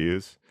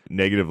values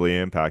negatively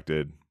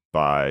impacted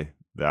by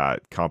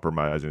that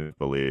compromising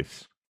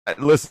beliefs.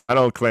 Listen, I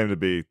don't claim to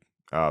be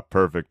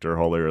perfect or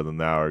holier than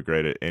thou or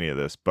great at any of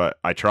this, but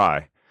I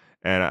try.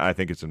 And I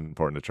think it's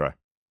important to try.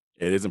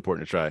 It is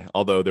important to try,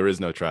 although there is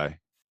no try,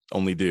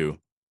 only do,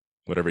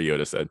 whatever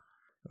Yoda said.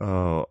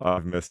 Oh,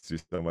 I've missed you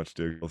so much,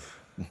 Douglas.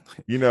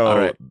 You know,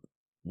 right.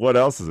 What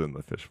else is in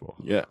the fishbowl?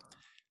 Yeah.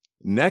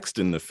 Next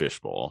in the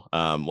fishbowl,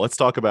 let's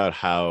talk about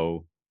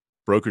how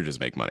brokerages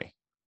make money.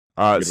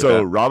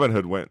 So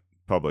Robinhood went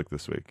public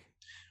this week.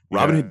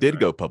 Robinhood did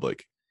go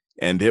public,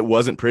 and it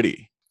wasn't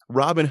pretty.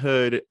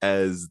 Robinhood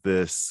as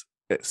this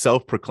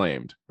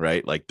self-proclaimed,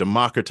 right? Like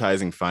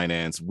democratizing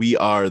finance. We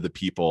are the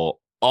people.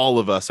 All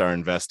of us are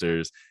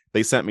investors.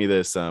 They sent me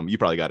this. You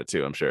probably got it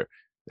too, I'm sure.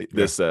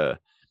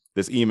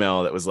 This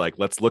email that was like,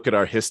 let's look at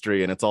our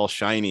history, and it's all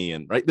shiny,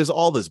 and right. There's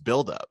all this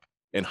buildup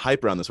and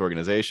hype around this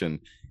organization,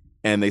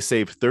 and they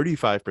saved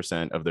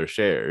 35% of their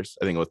shares.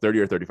 I think it was 30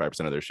 or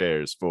 35% of their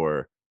shares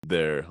for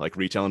their like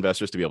retail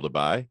investors to be able to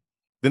buy.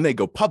 Then they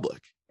go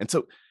public, and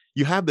so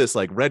you have this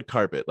like red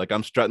carpet, like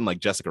I'm strutting like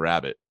Jessica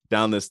Rabbit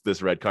down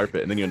this red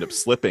carpet, and then you end up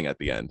slipping at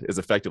the end. Is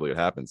effectively what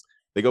happens.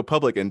 They go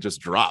public and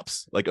just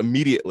drops like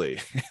immediately.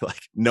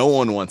 Like no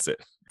one wants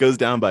it. Goes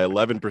down by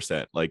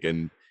 11%, like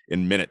in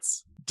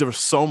minutes. There was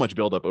so much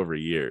buildup over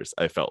years,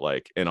 I felt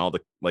like, and all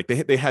the like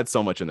they had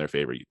so much in their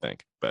favor, you'd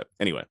think. But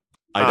anyway,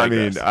 let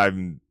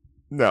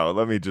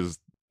me just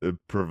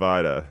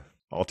provide a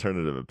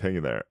alternative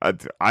opinion there. I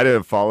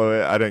didn't follow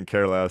it. I didn't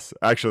care less.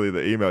 Actually,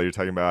 the email you're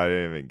talking about, I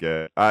didn't even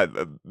get.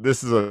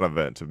 This is an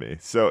event to me,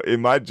 so it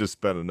might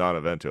just been a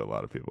non-event to a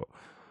lot of people.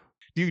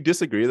 Do you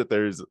disagree that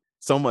there's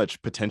so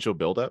much potential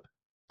buildup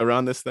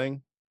around this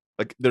thing?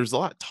 Like, there's a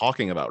lot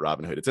talking about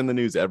Robinhood. It's in the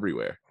news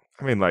everywhere.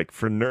 I mean, like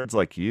for nerds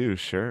like you,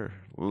 sure.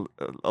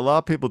 A lot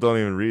of people don't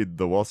even read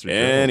the Wall Street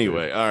Journal.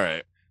 Anyway, all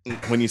right.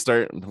 When we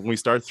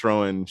start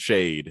throwing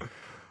shade,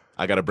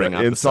 I got to bring The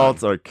out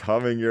insults the sun. are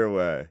coming your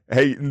way.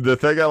 Hey, the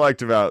thing I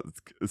liked about,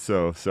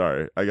 so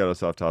sorry, I got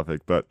us off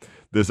topic, but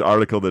this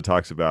article that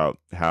talks about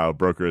how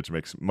brokerage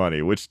makes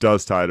money, which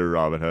does tie to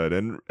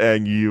Robinhood,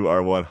 and you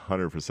are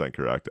 100%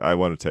 correct. I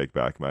want to take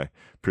back my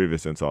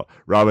previous insult.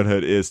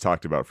 Robinhood is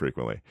talked about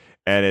frequently,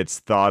 and it's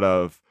thought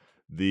of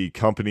the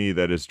company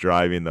that is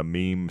driving the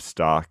meme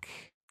stock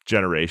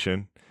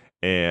generation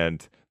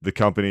and the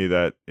company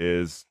that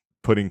is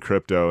putting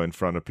crypto in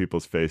front of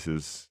people's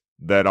faces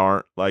that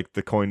aren't like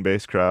the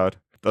Coinbase crowd.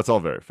 That's all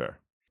very fair.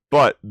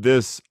 But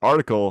this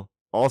article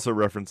also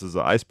references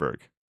the iceberg.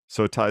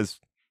 So it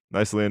ties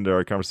nicely into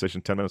our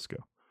conversation 10 minutes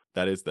ago.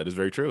 That is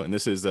very true. And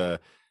this is the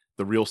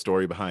real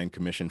story behind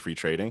commission-free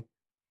trading.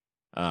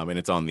 And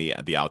it's on the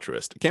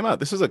Altruist. It came out,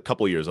 this is a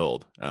couple years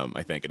old,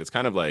 I think. And it's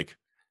kind of like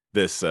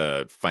this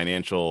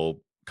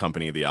financial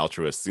company, the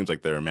Altruist, seems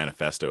like they're a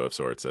manifesto of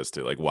sorts as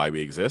to like why we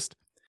exist.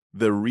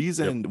 The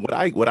reason, what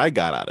I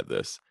got out of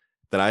this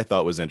that I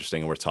thought was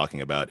interesting and worth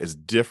talking about is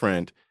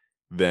different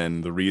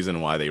than the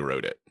reason why they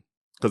wrote it.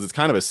 Because it's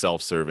kind of a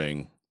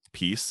self-serving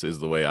piece is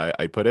the way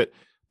I put it.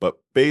 But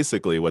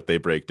basically what they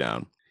break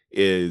down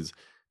is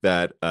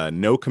that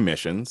no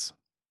commissions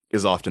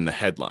is often the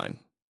headline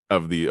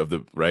of the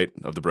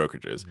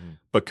brokerages.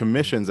 But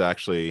commissions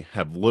actually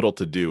have little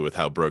to do with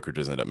how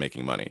brokerages end up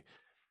making money.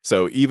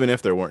 So even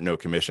if there weren't no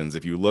commissions,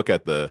 if you look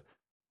at the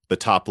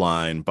top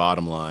line,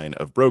 bottom line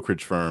of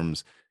brokerage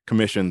firms,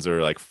 commissions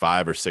are like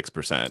 5 or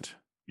 6%.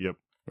 Yep.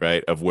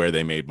 Right, of where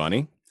they made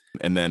money.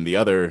 And then the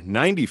other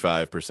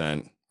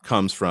 95%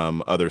 comes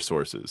from other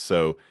sources.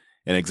 So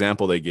an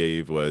example they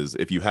gave was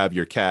if you have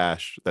your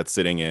cash that's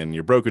sitting in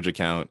your brokerage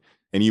account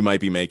and you might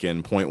be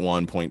making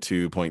 0.1,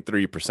 0.2,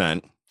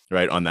 0.3%,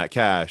 right, on that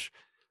cash,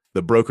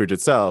 the brokerage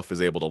itself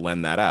is able to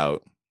lend that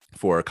out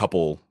for a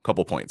couple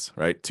points,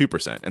 right?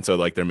 2%. And so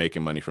like they're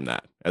making money from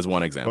that as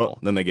one example. Well,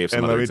 then they gave some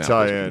and other let me examples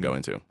tie we can in. go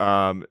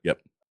into. Yep.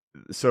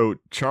 So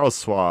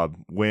Charles Schwab,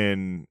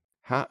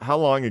 how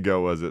long ago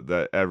was it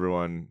that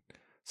everyone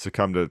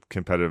succumbed to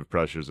competitive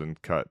pressures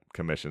and cut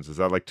commissions? Is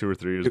that like 2 or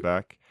 3 years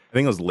back? I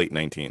think it was late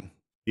 19.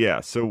 Yeah.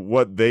 So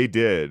what they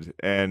did,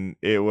 and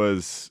it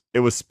was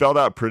spelled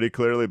out pretty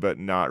clearly, but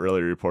not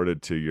really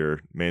reported to your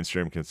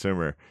mainstream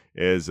consumer,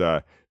 is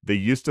they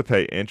used to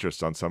pay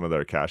interest on some of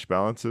their cash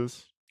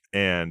balances,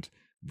 and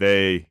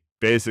they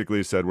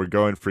basically said we're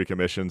going free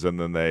commissions, and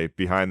then they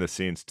behind the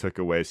scenes took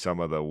away some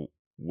of the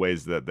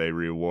ways that they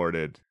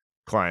rewarded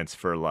clients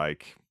for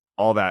like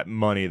all that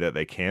money that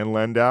they can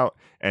lend out.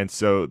 And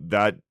so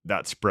that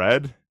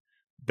spread,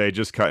 they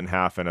just cut in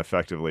half and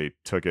effectively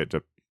took it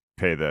to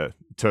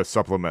to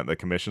supplement the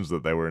commissions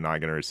that they were not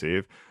going to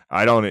receive.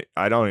 I don't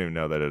even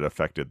know that it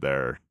affected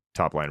their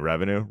top line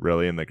revenue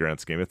really in the grand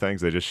scheme of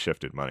things. They just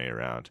shifted money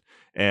around.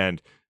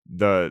 And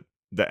the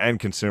end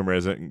consumer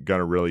isn't going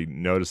to really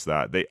notice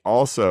that. They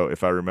also,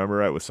 if I remember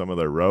right, with some of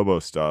their robo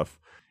stuff,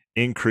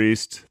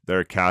 increased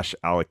their cash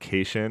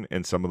allocation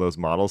in some of those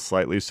models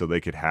slightly so they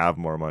could have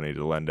more money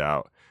to lend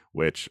out,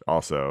 which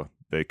also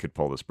they could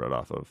pull the spread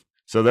off of.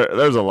 So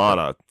there's a lot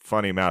of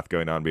funny math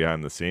going on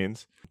behind the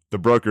scenes. The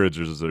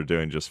brokerages are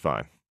doing just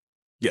fine.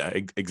 Yeah,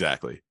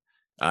 exactly.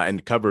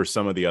 And cover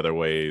some of the other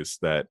ways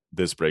that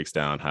this breaks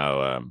down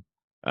how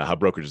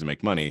brokerages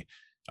make money.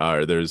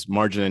 There's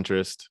margin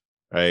interest,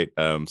 right?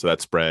 So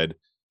that's spread,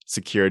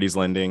 securities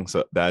lending.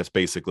 So that's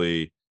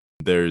basically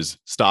there's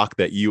stock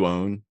that you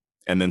own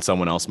and then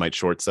someone else might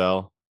short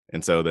sell.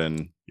 And so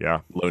then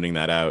loaning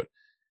that out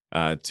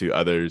to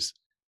others.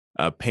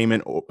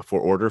 Payment for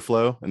order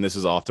flow. And this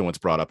is often what's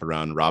brought up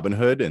around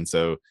Robinhood. And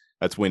so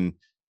that's when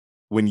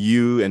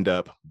you end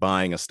up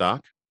buying a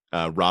stock.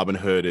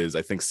 Robinhood is,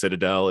 I think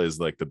Citadel is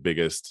like the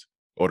biggest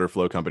order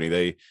flow company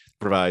they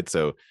provide.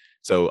 So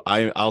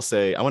I'll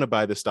say, I want to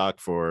buy this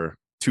stock for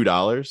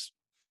 $2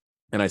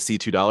 and I see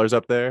 $2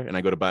 up there and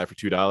I go to buy it for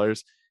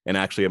 $2 and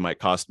actually it might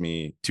cost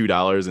me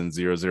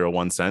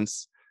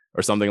 $2.001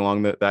 or something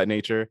along that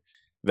nature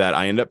that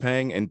I end up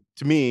paying. And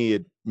to me,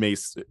 it may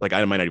like,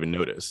 I might not even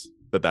notice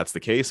that that's the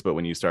case. But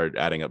when you start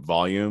adding up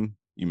volume,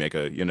 you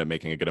end up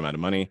making a good amount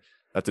of money.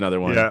 That's another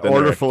one. Yeah,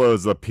 order flow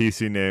is the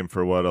PC name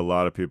for what a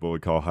lot of people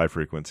would call high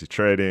frequency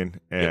trading.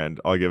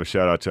 And I'll give a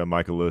shout out to a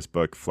Michael Lewis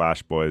book,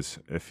 Flash Boys,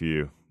 if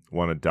you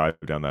want to dive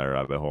down that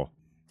rabbit hole.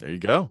 There you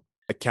go.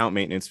 Account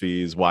maintenance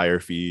fees, wire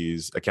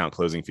fees, account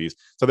closing fees.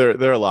 So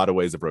there are a lot of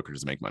ways that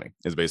brokerages make money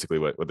is basically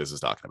what this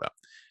is talking about.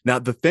 Now,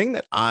 the thing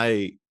that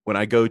when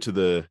I go to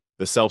the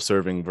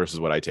self-serving versus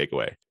what I take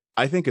away,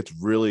 I think it's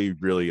really,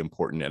 really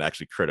important and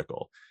actually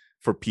critical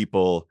for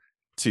people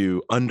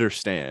to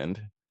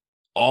understand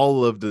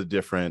all of the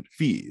different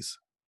fees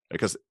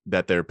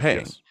that they're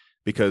paying,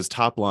 because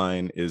top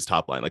line is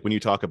top line. Like when you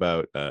talk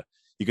about,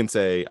 you can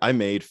say I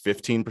made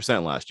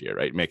 15% last year,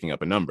 right? Making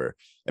up a number,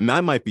 and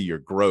that might be your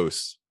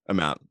gross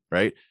amount,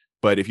 right?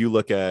 But if you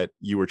look at,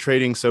 you were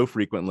trading so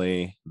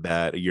frequently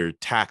that your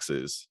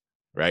taxes,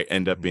 right,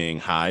 end up being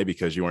high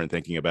because you weren't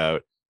thinking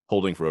about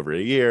holding for over a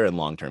year and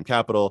long-term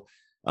capital.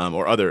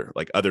 or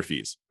other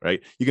fees,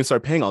 right? You can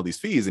start paying all these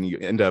fees and you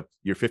end up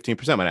your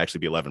 15% might actually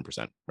be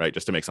 11%, right?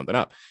 Just to make something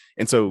up.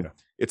 And so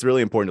it's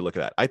really important to look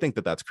at that. I think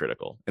that that's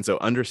critical. And so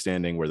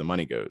understanding where the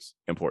money goes,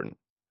 important.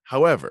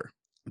 However,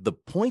 the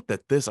point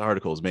that this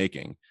article is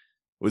making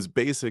was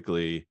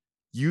basically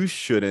you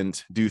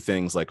shouldn't do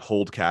things like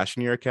hold cash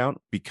in your account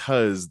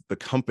because the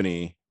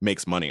company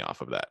makes money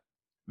off of that.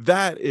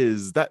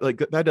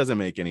 That doesn't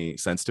make any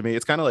sense to me.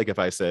 It's kind of like if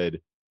I said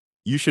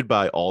you should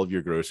buy all of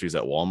your groceries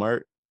at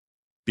Walmart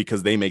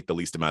because they make the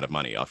least amount of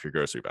money off your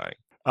grocery buying.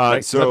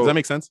 Right? So does that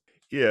make sense?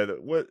 Yeah,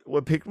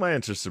 what piqued my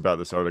interest about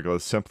this article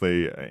is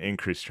simply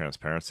increased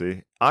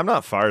transparency. I'm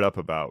not fired up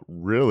about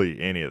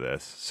really any of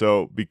this.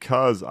 So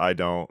because I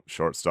don't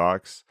short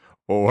stocks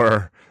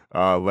or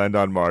lend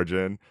on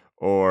margin,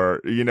 or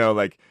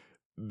like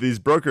these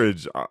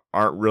brokerage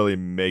aren't really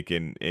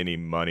making any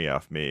money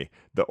off me.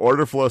 The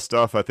order flow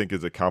stuff I think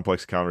is a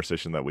complex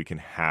conversation that we can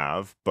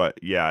have, but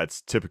yeah,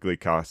 it's typically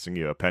costing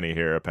you a penny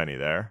here, a penny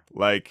there.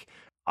 Like,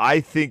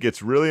 I think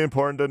it's really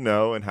important to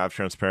know and have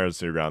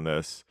transparency around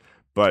this,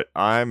 but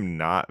I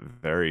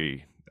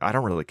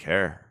don't really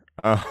care.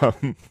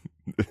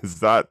 Is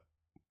that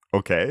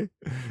okay?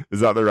 Is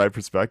that the right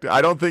perspective?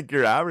 I don't think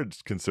your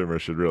average consumer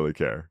should really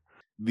care.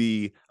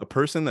 A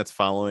person that's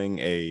following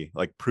a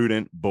like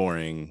prudent,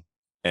 boring,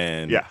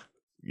 and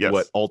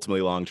what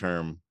ultimately long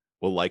term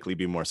will likely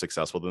be more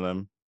successful than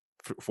them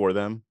for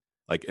them,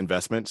 like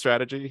investment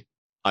strategy.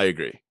 I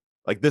agree.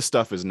 Like this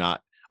stuff is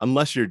not,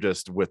 unless you're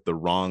just with the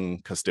wrong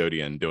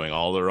custodian doing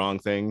all the wrong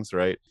things,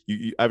 right?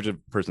 You average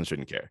person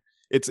shouldn't care.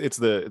 It's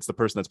the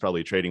person that's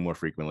probably trading more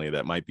frequently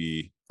that might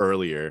be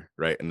earlier,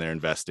 right? And they're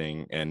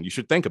investing, and you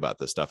should think about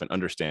this stuff and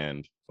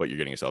understand what you're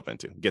getting yourself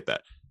into. Get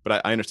that.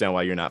 But I understand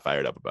why you're not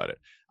fired up about it.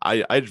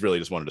 I really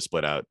just wanted to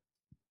split out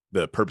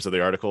the purpose of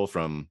the article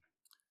from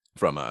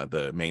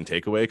the main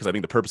takeaway, because I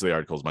think the purpose of the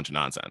article is a bunch of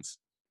nonsense.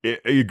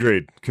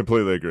 Agreed.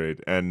 Completely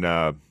agreed.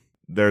 And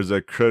there's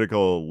a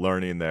critical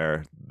learning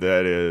there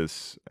that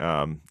is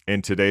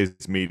in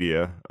today's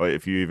media, or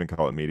if you even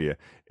call it media,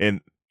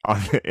 on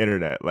the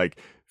internet, like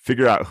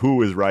figure out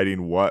who is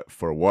writing what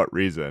for what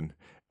reason,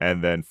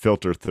 and then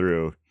filter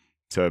through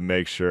to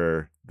make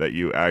sure that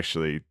you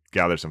actually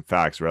gather some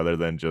facts rather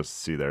than just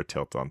see their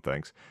tilt on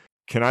things.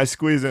 Can I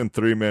squeeze in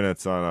 3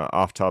 minutes on an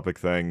off-topic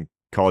thing?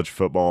 College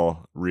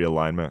football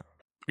realignment.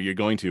 You're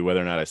going to,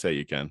 whether or not I say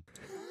you can.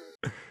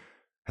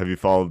 Have you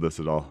followed this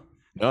at all?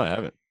 No, I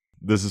haven't.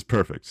 This is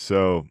perfect.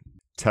 So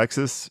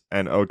Texas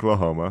and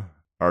Oklahoma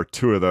are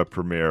two of the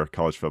premier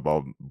college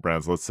football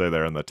brands. Let's say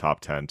they're in the top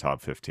 10,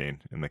 top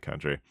 15 in the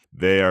country.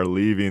 They are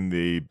leaving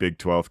the Big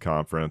 12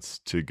 conference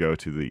to go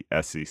to the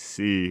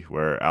SEC,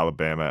 where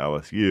Alabama,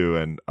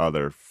 LSU, and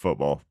other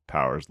football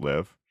powers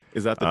live.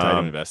 Is that the tight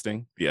end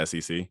investing, the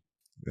SEC?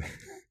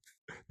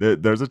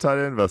 There's a tight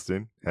end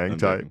investing. Hang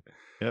tight.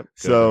 Yep.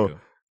 So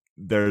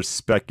there's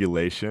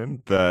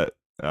speculation that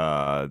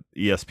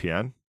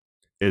ESPN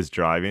is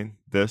driving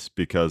this,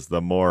 because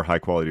the more high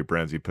quality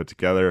brands you put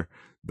together,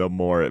 the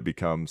more it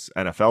becomes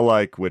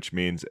NFL-like, which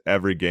means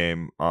every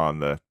game on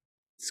the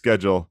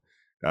schedule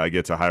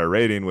gets a higher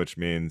rating, which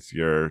means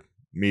your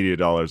media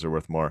dollars are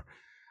worth more.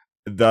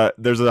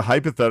 There's a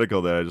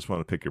hypothetical that I just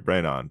want to pick your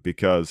brain on,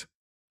 because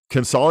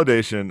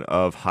consolidation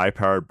of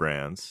high-powered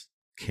brands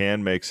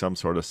can make some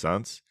sort of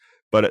sense,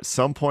 but at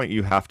some point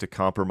you have to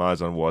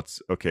compromise on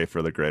what's okay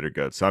for the greater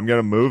good. So I'm going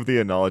to move the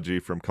analogy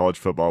from college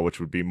football,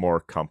 which would be more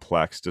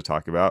complex to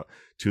talk about,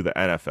 to the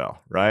NFL,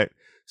 right?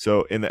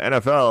 So in the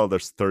NFL,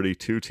 there's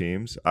 32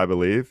 teams, I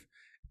believe,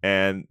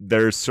 and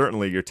there's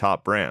certainly your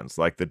top brands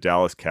like the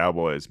Dallas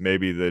Cowboys,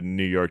 maybe the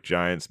New York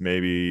Giants,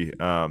 maybe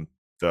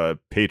the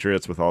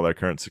Patriots with all their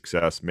current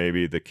success,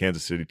 maybe the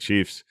Kansas City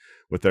Chiefs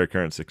with their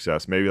current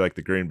success, maybe like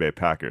the Green Bay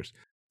Packers.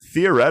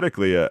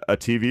 Theoretically, a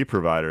TV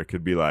provider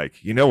could be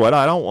like, you know what?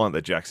 I don't want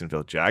the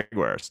Jacksonville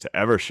Jaguars to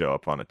ever show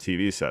up on a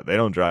TV set. They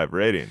don't drive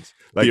ratings.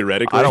 Like,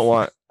 theoretically, I don't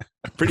want.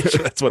 I'm pretty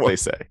sure that's what they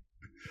say.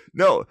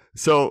 No,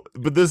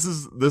 but this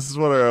is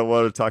what I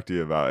want to talk to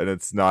you about, and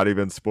it's not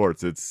even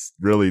sports. It's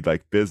really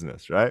like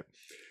business, right?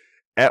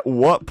 At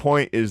what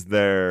point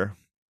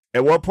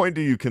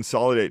do you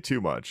consolidate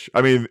too much?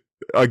 I mean,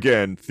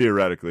 again,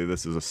 theoretically,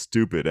 this is a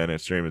stupid and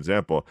extreme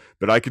example,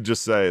 but I could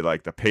just say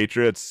like the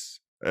Patriots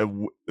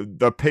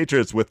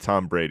with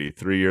Tom Brady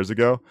 3 years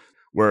ago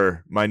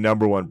were my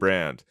number one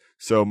brand.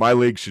 So my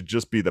league should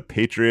just be the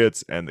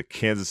Patriots and the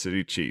Kansas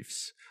City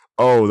Chiefs.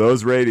 Oh,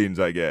 those ratings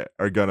I get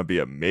are going to be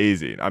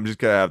amazing. I'm just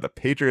going to have the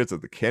Patriots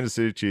and the Kansas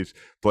City Chiefs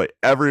play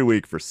every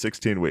week for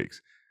 16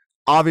 weeks.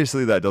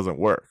 Obviously, that doesn't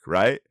work,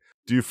 right?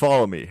 Do you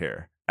follow me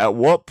here? At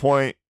what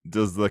point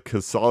does the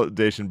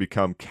consolidation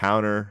become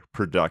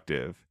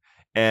counterproductive?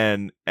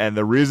 And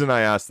the reason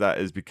I ask that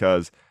is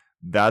because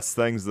that's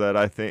things that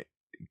I think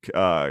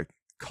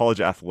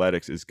college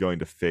athletics is going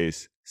to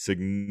face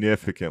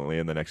significantly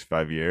in the next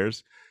 5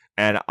 years.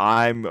 And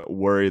I'm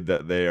worried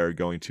that they are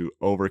going to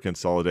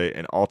over-consolidate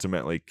and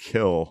ultimately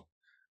kill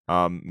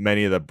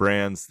many of the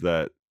brands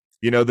that,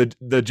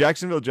 the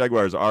Jacksonville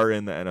Jaguars are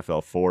in the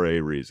NFL for a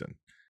reason.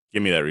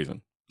 Give me that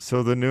reason.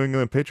 So the New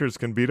England Patriots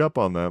can beat up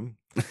on them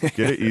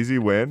get an easy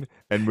win,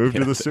 and move to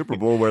Yeah, the Super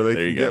Bowl where they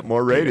there can you go. get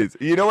more There you go. ratings.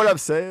 You know what I'm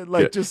saying? Yeah,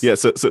 Like, just yeah.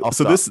 So I'll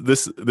so stop.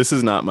 this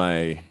is not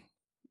my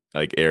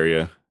like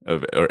area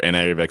of or an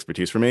area of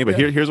expertise for me. But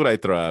Yeah. here's what I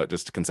throw out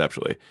just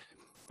conceptually,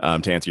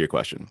 to answer your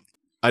question.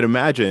 I'd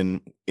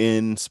imagine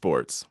in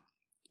sports,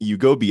 you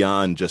go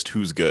beyond just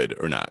who's good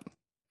or not.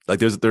 Like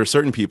there are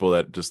certain people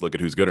that just look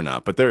at who's good or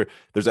not, but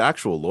there's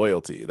actual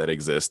loyalty that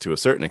exists to a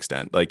certain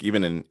extent. Like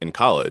even in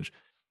college,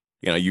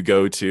 you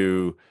go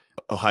to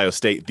Ohio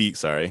State,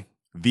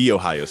 the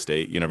Ohio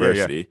State Yeah, yeah,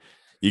 University.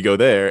 You go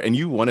there and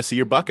you want to see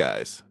your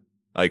Buckeyes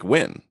like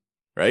win,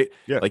 right?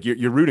 yeah. Like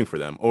you're rooting for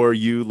them, or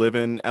you live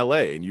in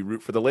LA and you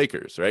root for the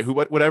Lakers, right?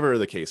 Whatever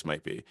the case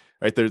might be,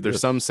 right? There's Yes.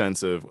 some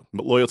sense of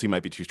loyalty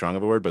might be too strong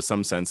of a word, but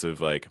some sense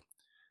of like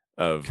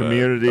of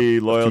Community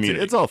of loyalty.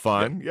 community. It's all Yeah,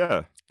 fine.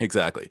 Yeah.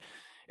 exactly.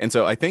 And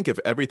so I think if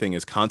everything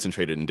is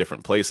concentrated in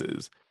different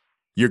places,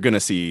 you're going to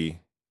see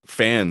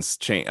fans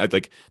change.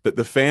 Like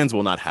the fans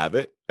will not have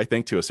it, I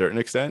think, to a certain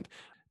extent.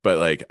 But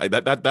like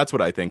that's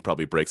what I think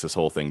probably breaks this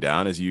whole thing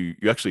down is you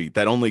actually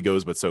that only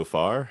goes but so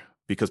far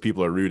because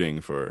people are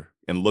rooting for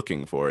and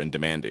looking for and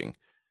demanding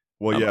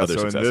Well, yeah. other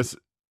So successes.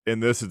 in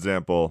this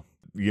example,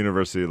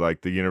 university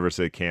like the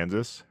University of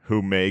Kansas,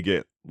 who may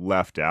get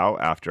left out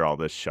after all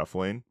this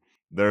shuffling,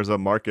 there's a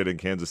market in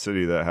Kansas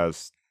City that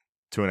has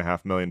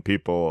 2.5 million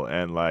people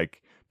and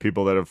like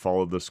people that have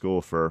followed the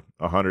school for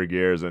 100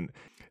 years, and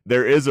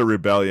there is a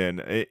rebellion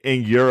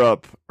in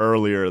Europe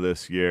earlier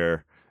this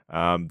year.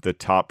 The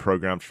top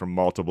programs from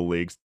multiple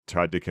leagues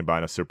tried to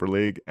combine a super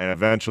league, and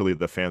eventually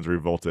the fans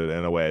revolted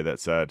in a way that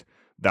said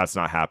that's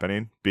not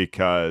happening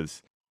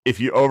because if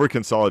you over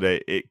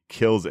consolidate, it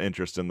kills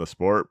interest in the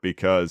sport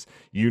because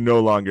you no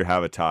longer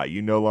have a tie.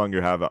 You no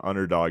longer have an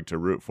underdog to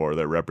root for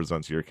that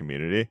represents your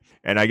community.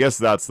 And I guess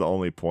that's the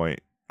only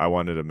point I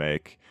wanted to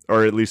make,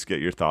 or at least get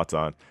your thoughts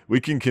on. We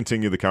can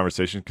continue the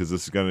conversation because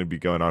this is going to be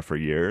going on for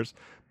years,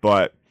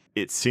 but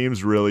it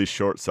seems really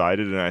short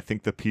sighted. And I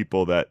think the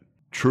people that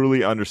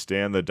truly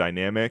understand the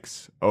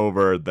dynamics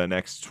over the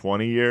next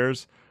 20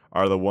 years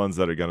are the ones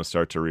that are going to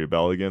start to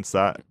rebel against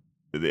that.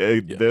 Yeah.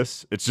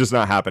 It's just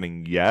not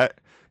happening yet.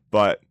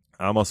 But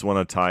I almost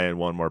want to tie in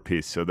one more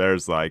piece. So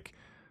there's like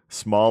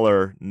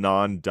smaller,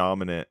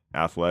 non-dominant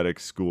athletic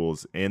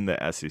schools in the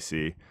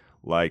SEC,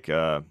 like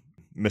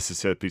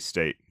Mississippi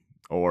State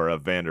or a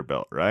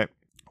Vanderbilt, right?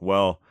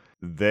 Well,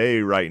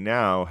 they right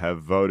now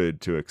have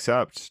voted to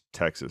accept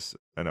Texas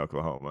and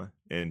Oklahoma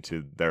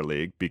into their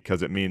league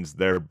because it means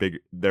their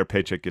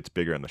paycheck gets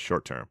bigger in the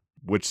short term,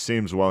 which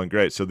seems well and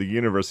great. So the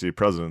university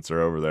presidents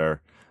are over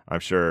there, I'm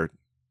sure,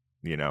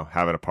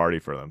 having a party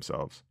for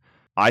themselves.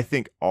 I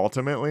think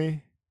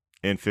ultimately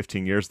in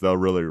 15 years, they'll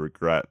really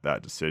regret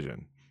that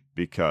decision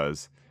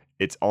because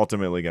it's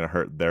ultimately going to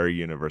hurt their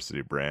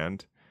university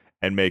brand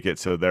and make it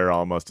so they're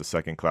almost a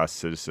second-class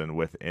citizen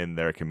within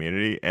their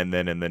community. And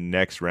then in the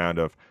next round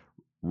of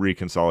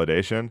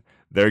reconsolidation,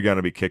 they're going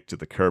to be kicked to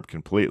the curb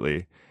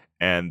completely.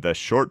 And the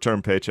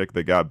short-term paycheck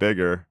that got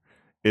bigger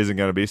isn't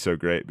going to be so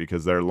great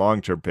because their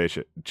long-term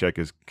paycheck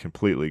is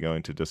completely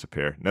going to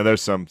disappear. Now,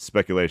 there's some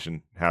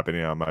speculation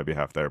happening on my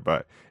behalf there,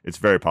 but it's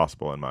very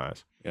possible in my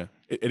eyes. Yeah,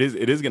 it is.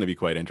 It is going to be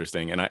quite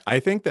interesting, and I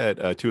think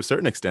that to a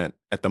certain extent,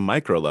 at the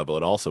micro level,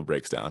 it also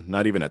breaks down.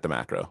 Not even at the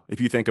macro.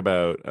 If you think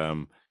about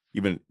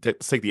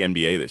let's take the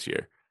NBA this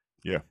year.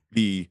 Yeah,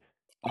 The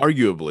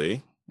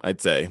arguably,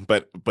 I'd say,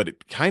 but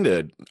it kind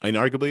of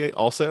inarguably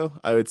also,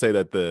 I would say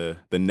that the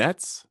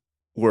Nets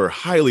were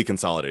highly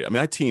consolidated. I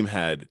mean, that team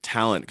had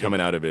talent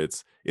coming out of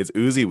its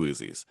oozy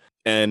woozies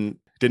and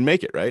didn't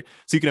make it, right?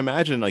 So you can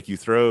imagine like you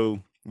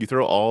throw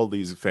all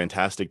these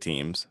fantastic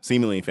teams,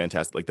 seemingly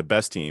fantastic, like the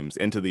best teams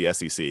into the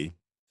SEC,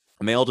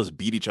 and they all just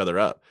beat each other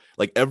up.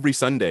 Like every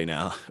Sunday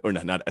now, or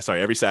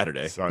every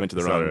Saturday. Went to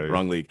the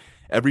wrong league.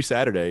 Every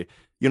Saturday,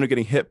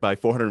 getting hit by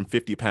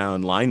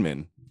 450-pound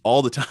linemen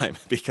all the time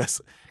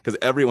because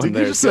everyone did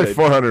there you just say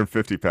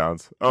 450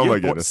 pounds? Oh my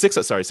goodness,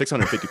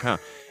 650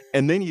 pounds,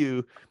 and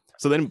then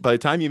so then by the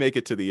time you make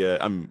it to the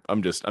I'm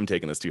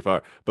taking this too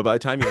far, but by the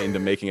time you end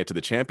up making it to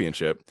the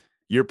championship,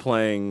 you're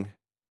playing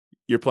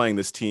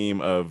this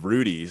team of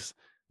Rudies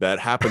that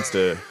happens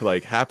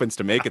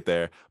to make it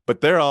there,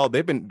 but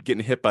they've been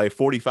getting hit by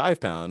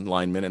 45-pound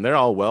linemen and they're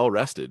all well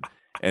rested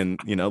and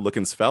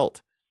looking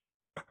svelte.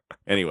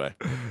 Anyway,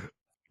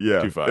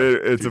 yeah, too far.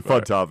 It's Too a far.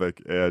 fun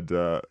topic, and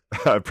I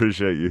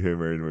appreciate you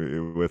humoring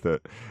me with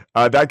it.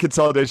 That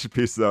consolidation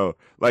piece, though,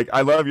 like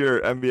I love your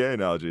NBA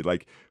analogy.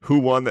 Like, who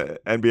won the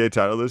NBA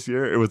title this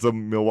year? It was the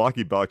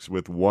Milwaukee Bucks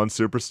with one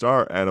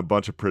superstar and a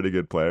bunch of pretty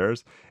good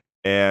players.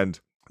 And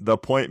the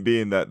point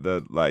being that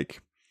the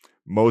like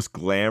most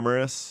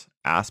glamorous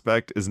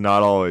aspect is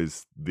not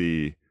always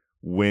the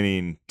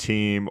winning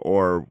team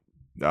or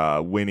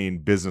winning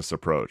business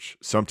approach.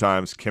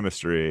 Sometimes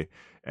chemistry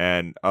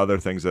and other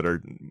things that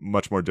are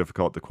much more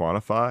difficult to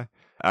quantify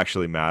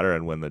actually matter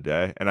and win the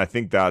day. And I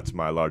think that's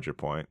my larger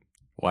point.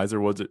 Wiser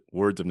words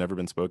have never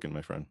been spoken,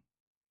 my friend.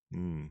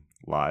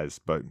 Lies,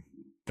 but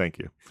thank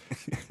you.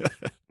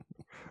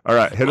 All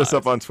right, hit us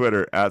up on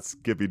Twitter at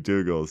Skippy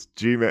Dougals,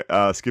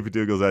 Skippy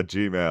Dougals at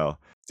Gmail.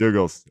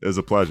 Dougals, it was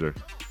a pleasure.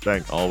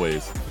 Thanks.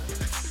 Always.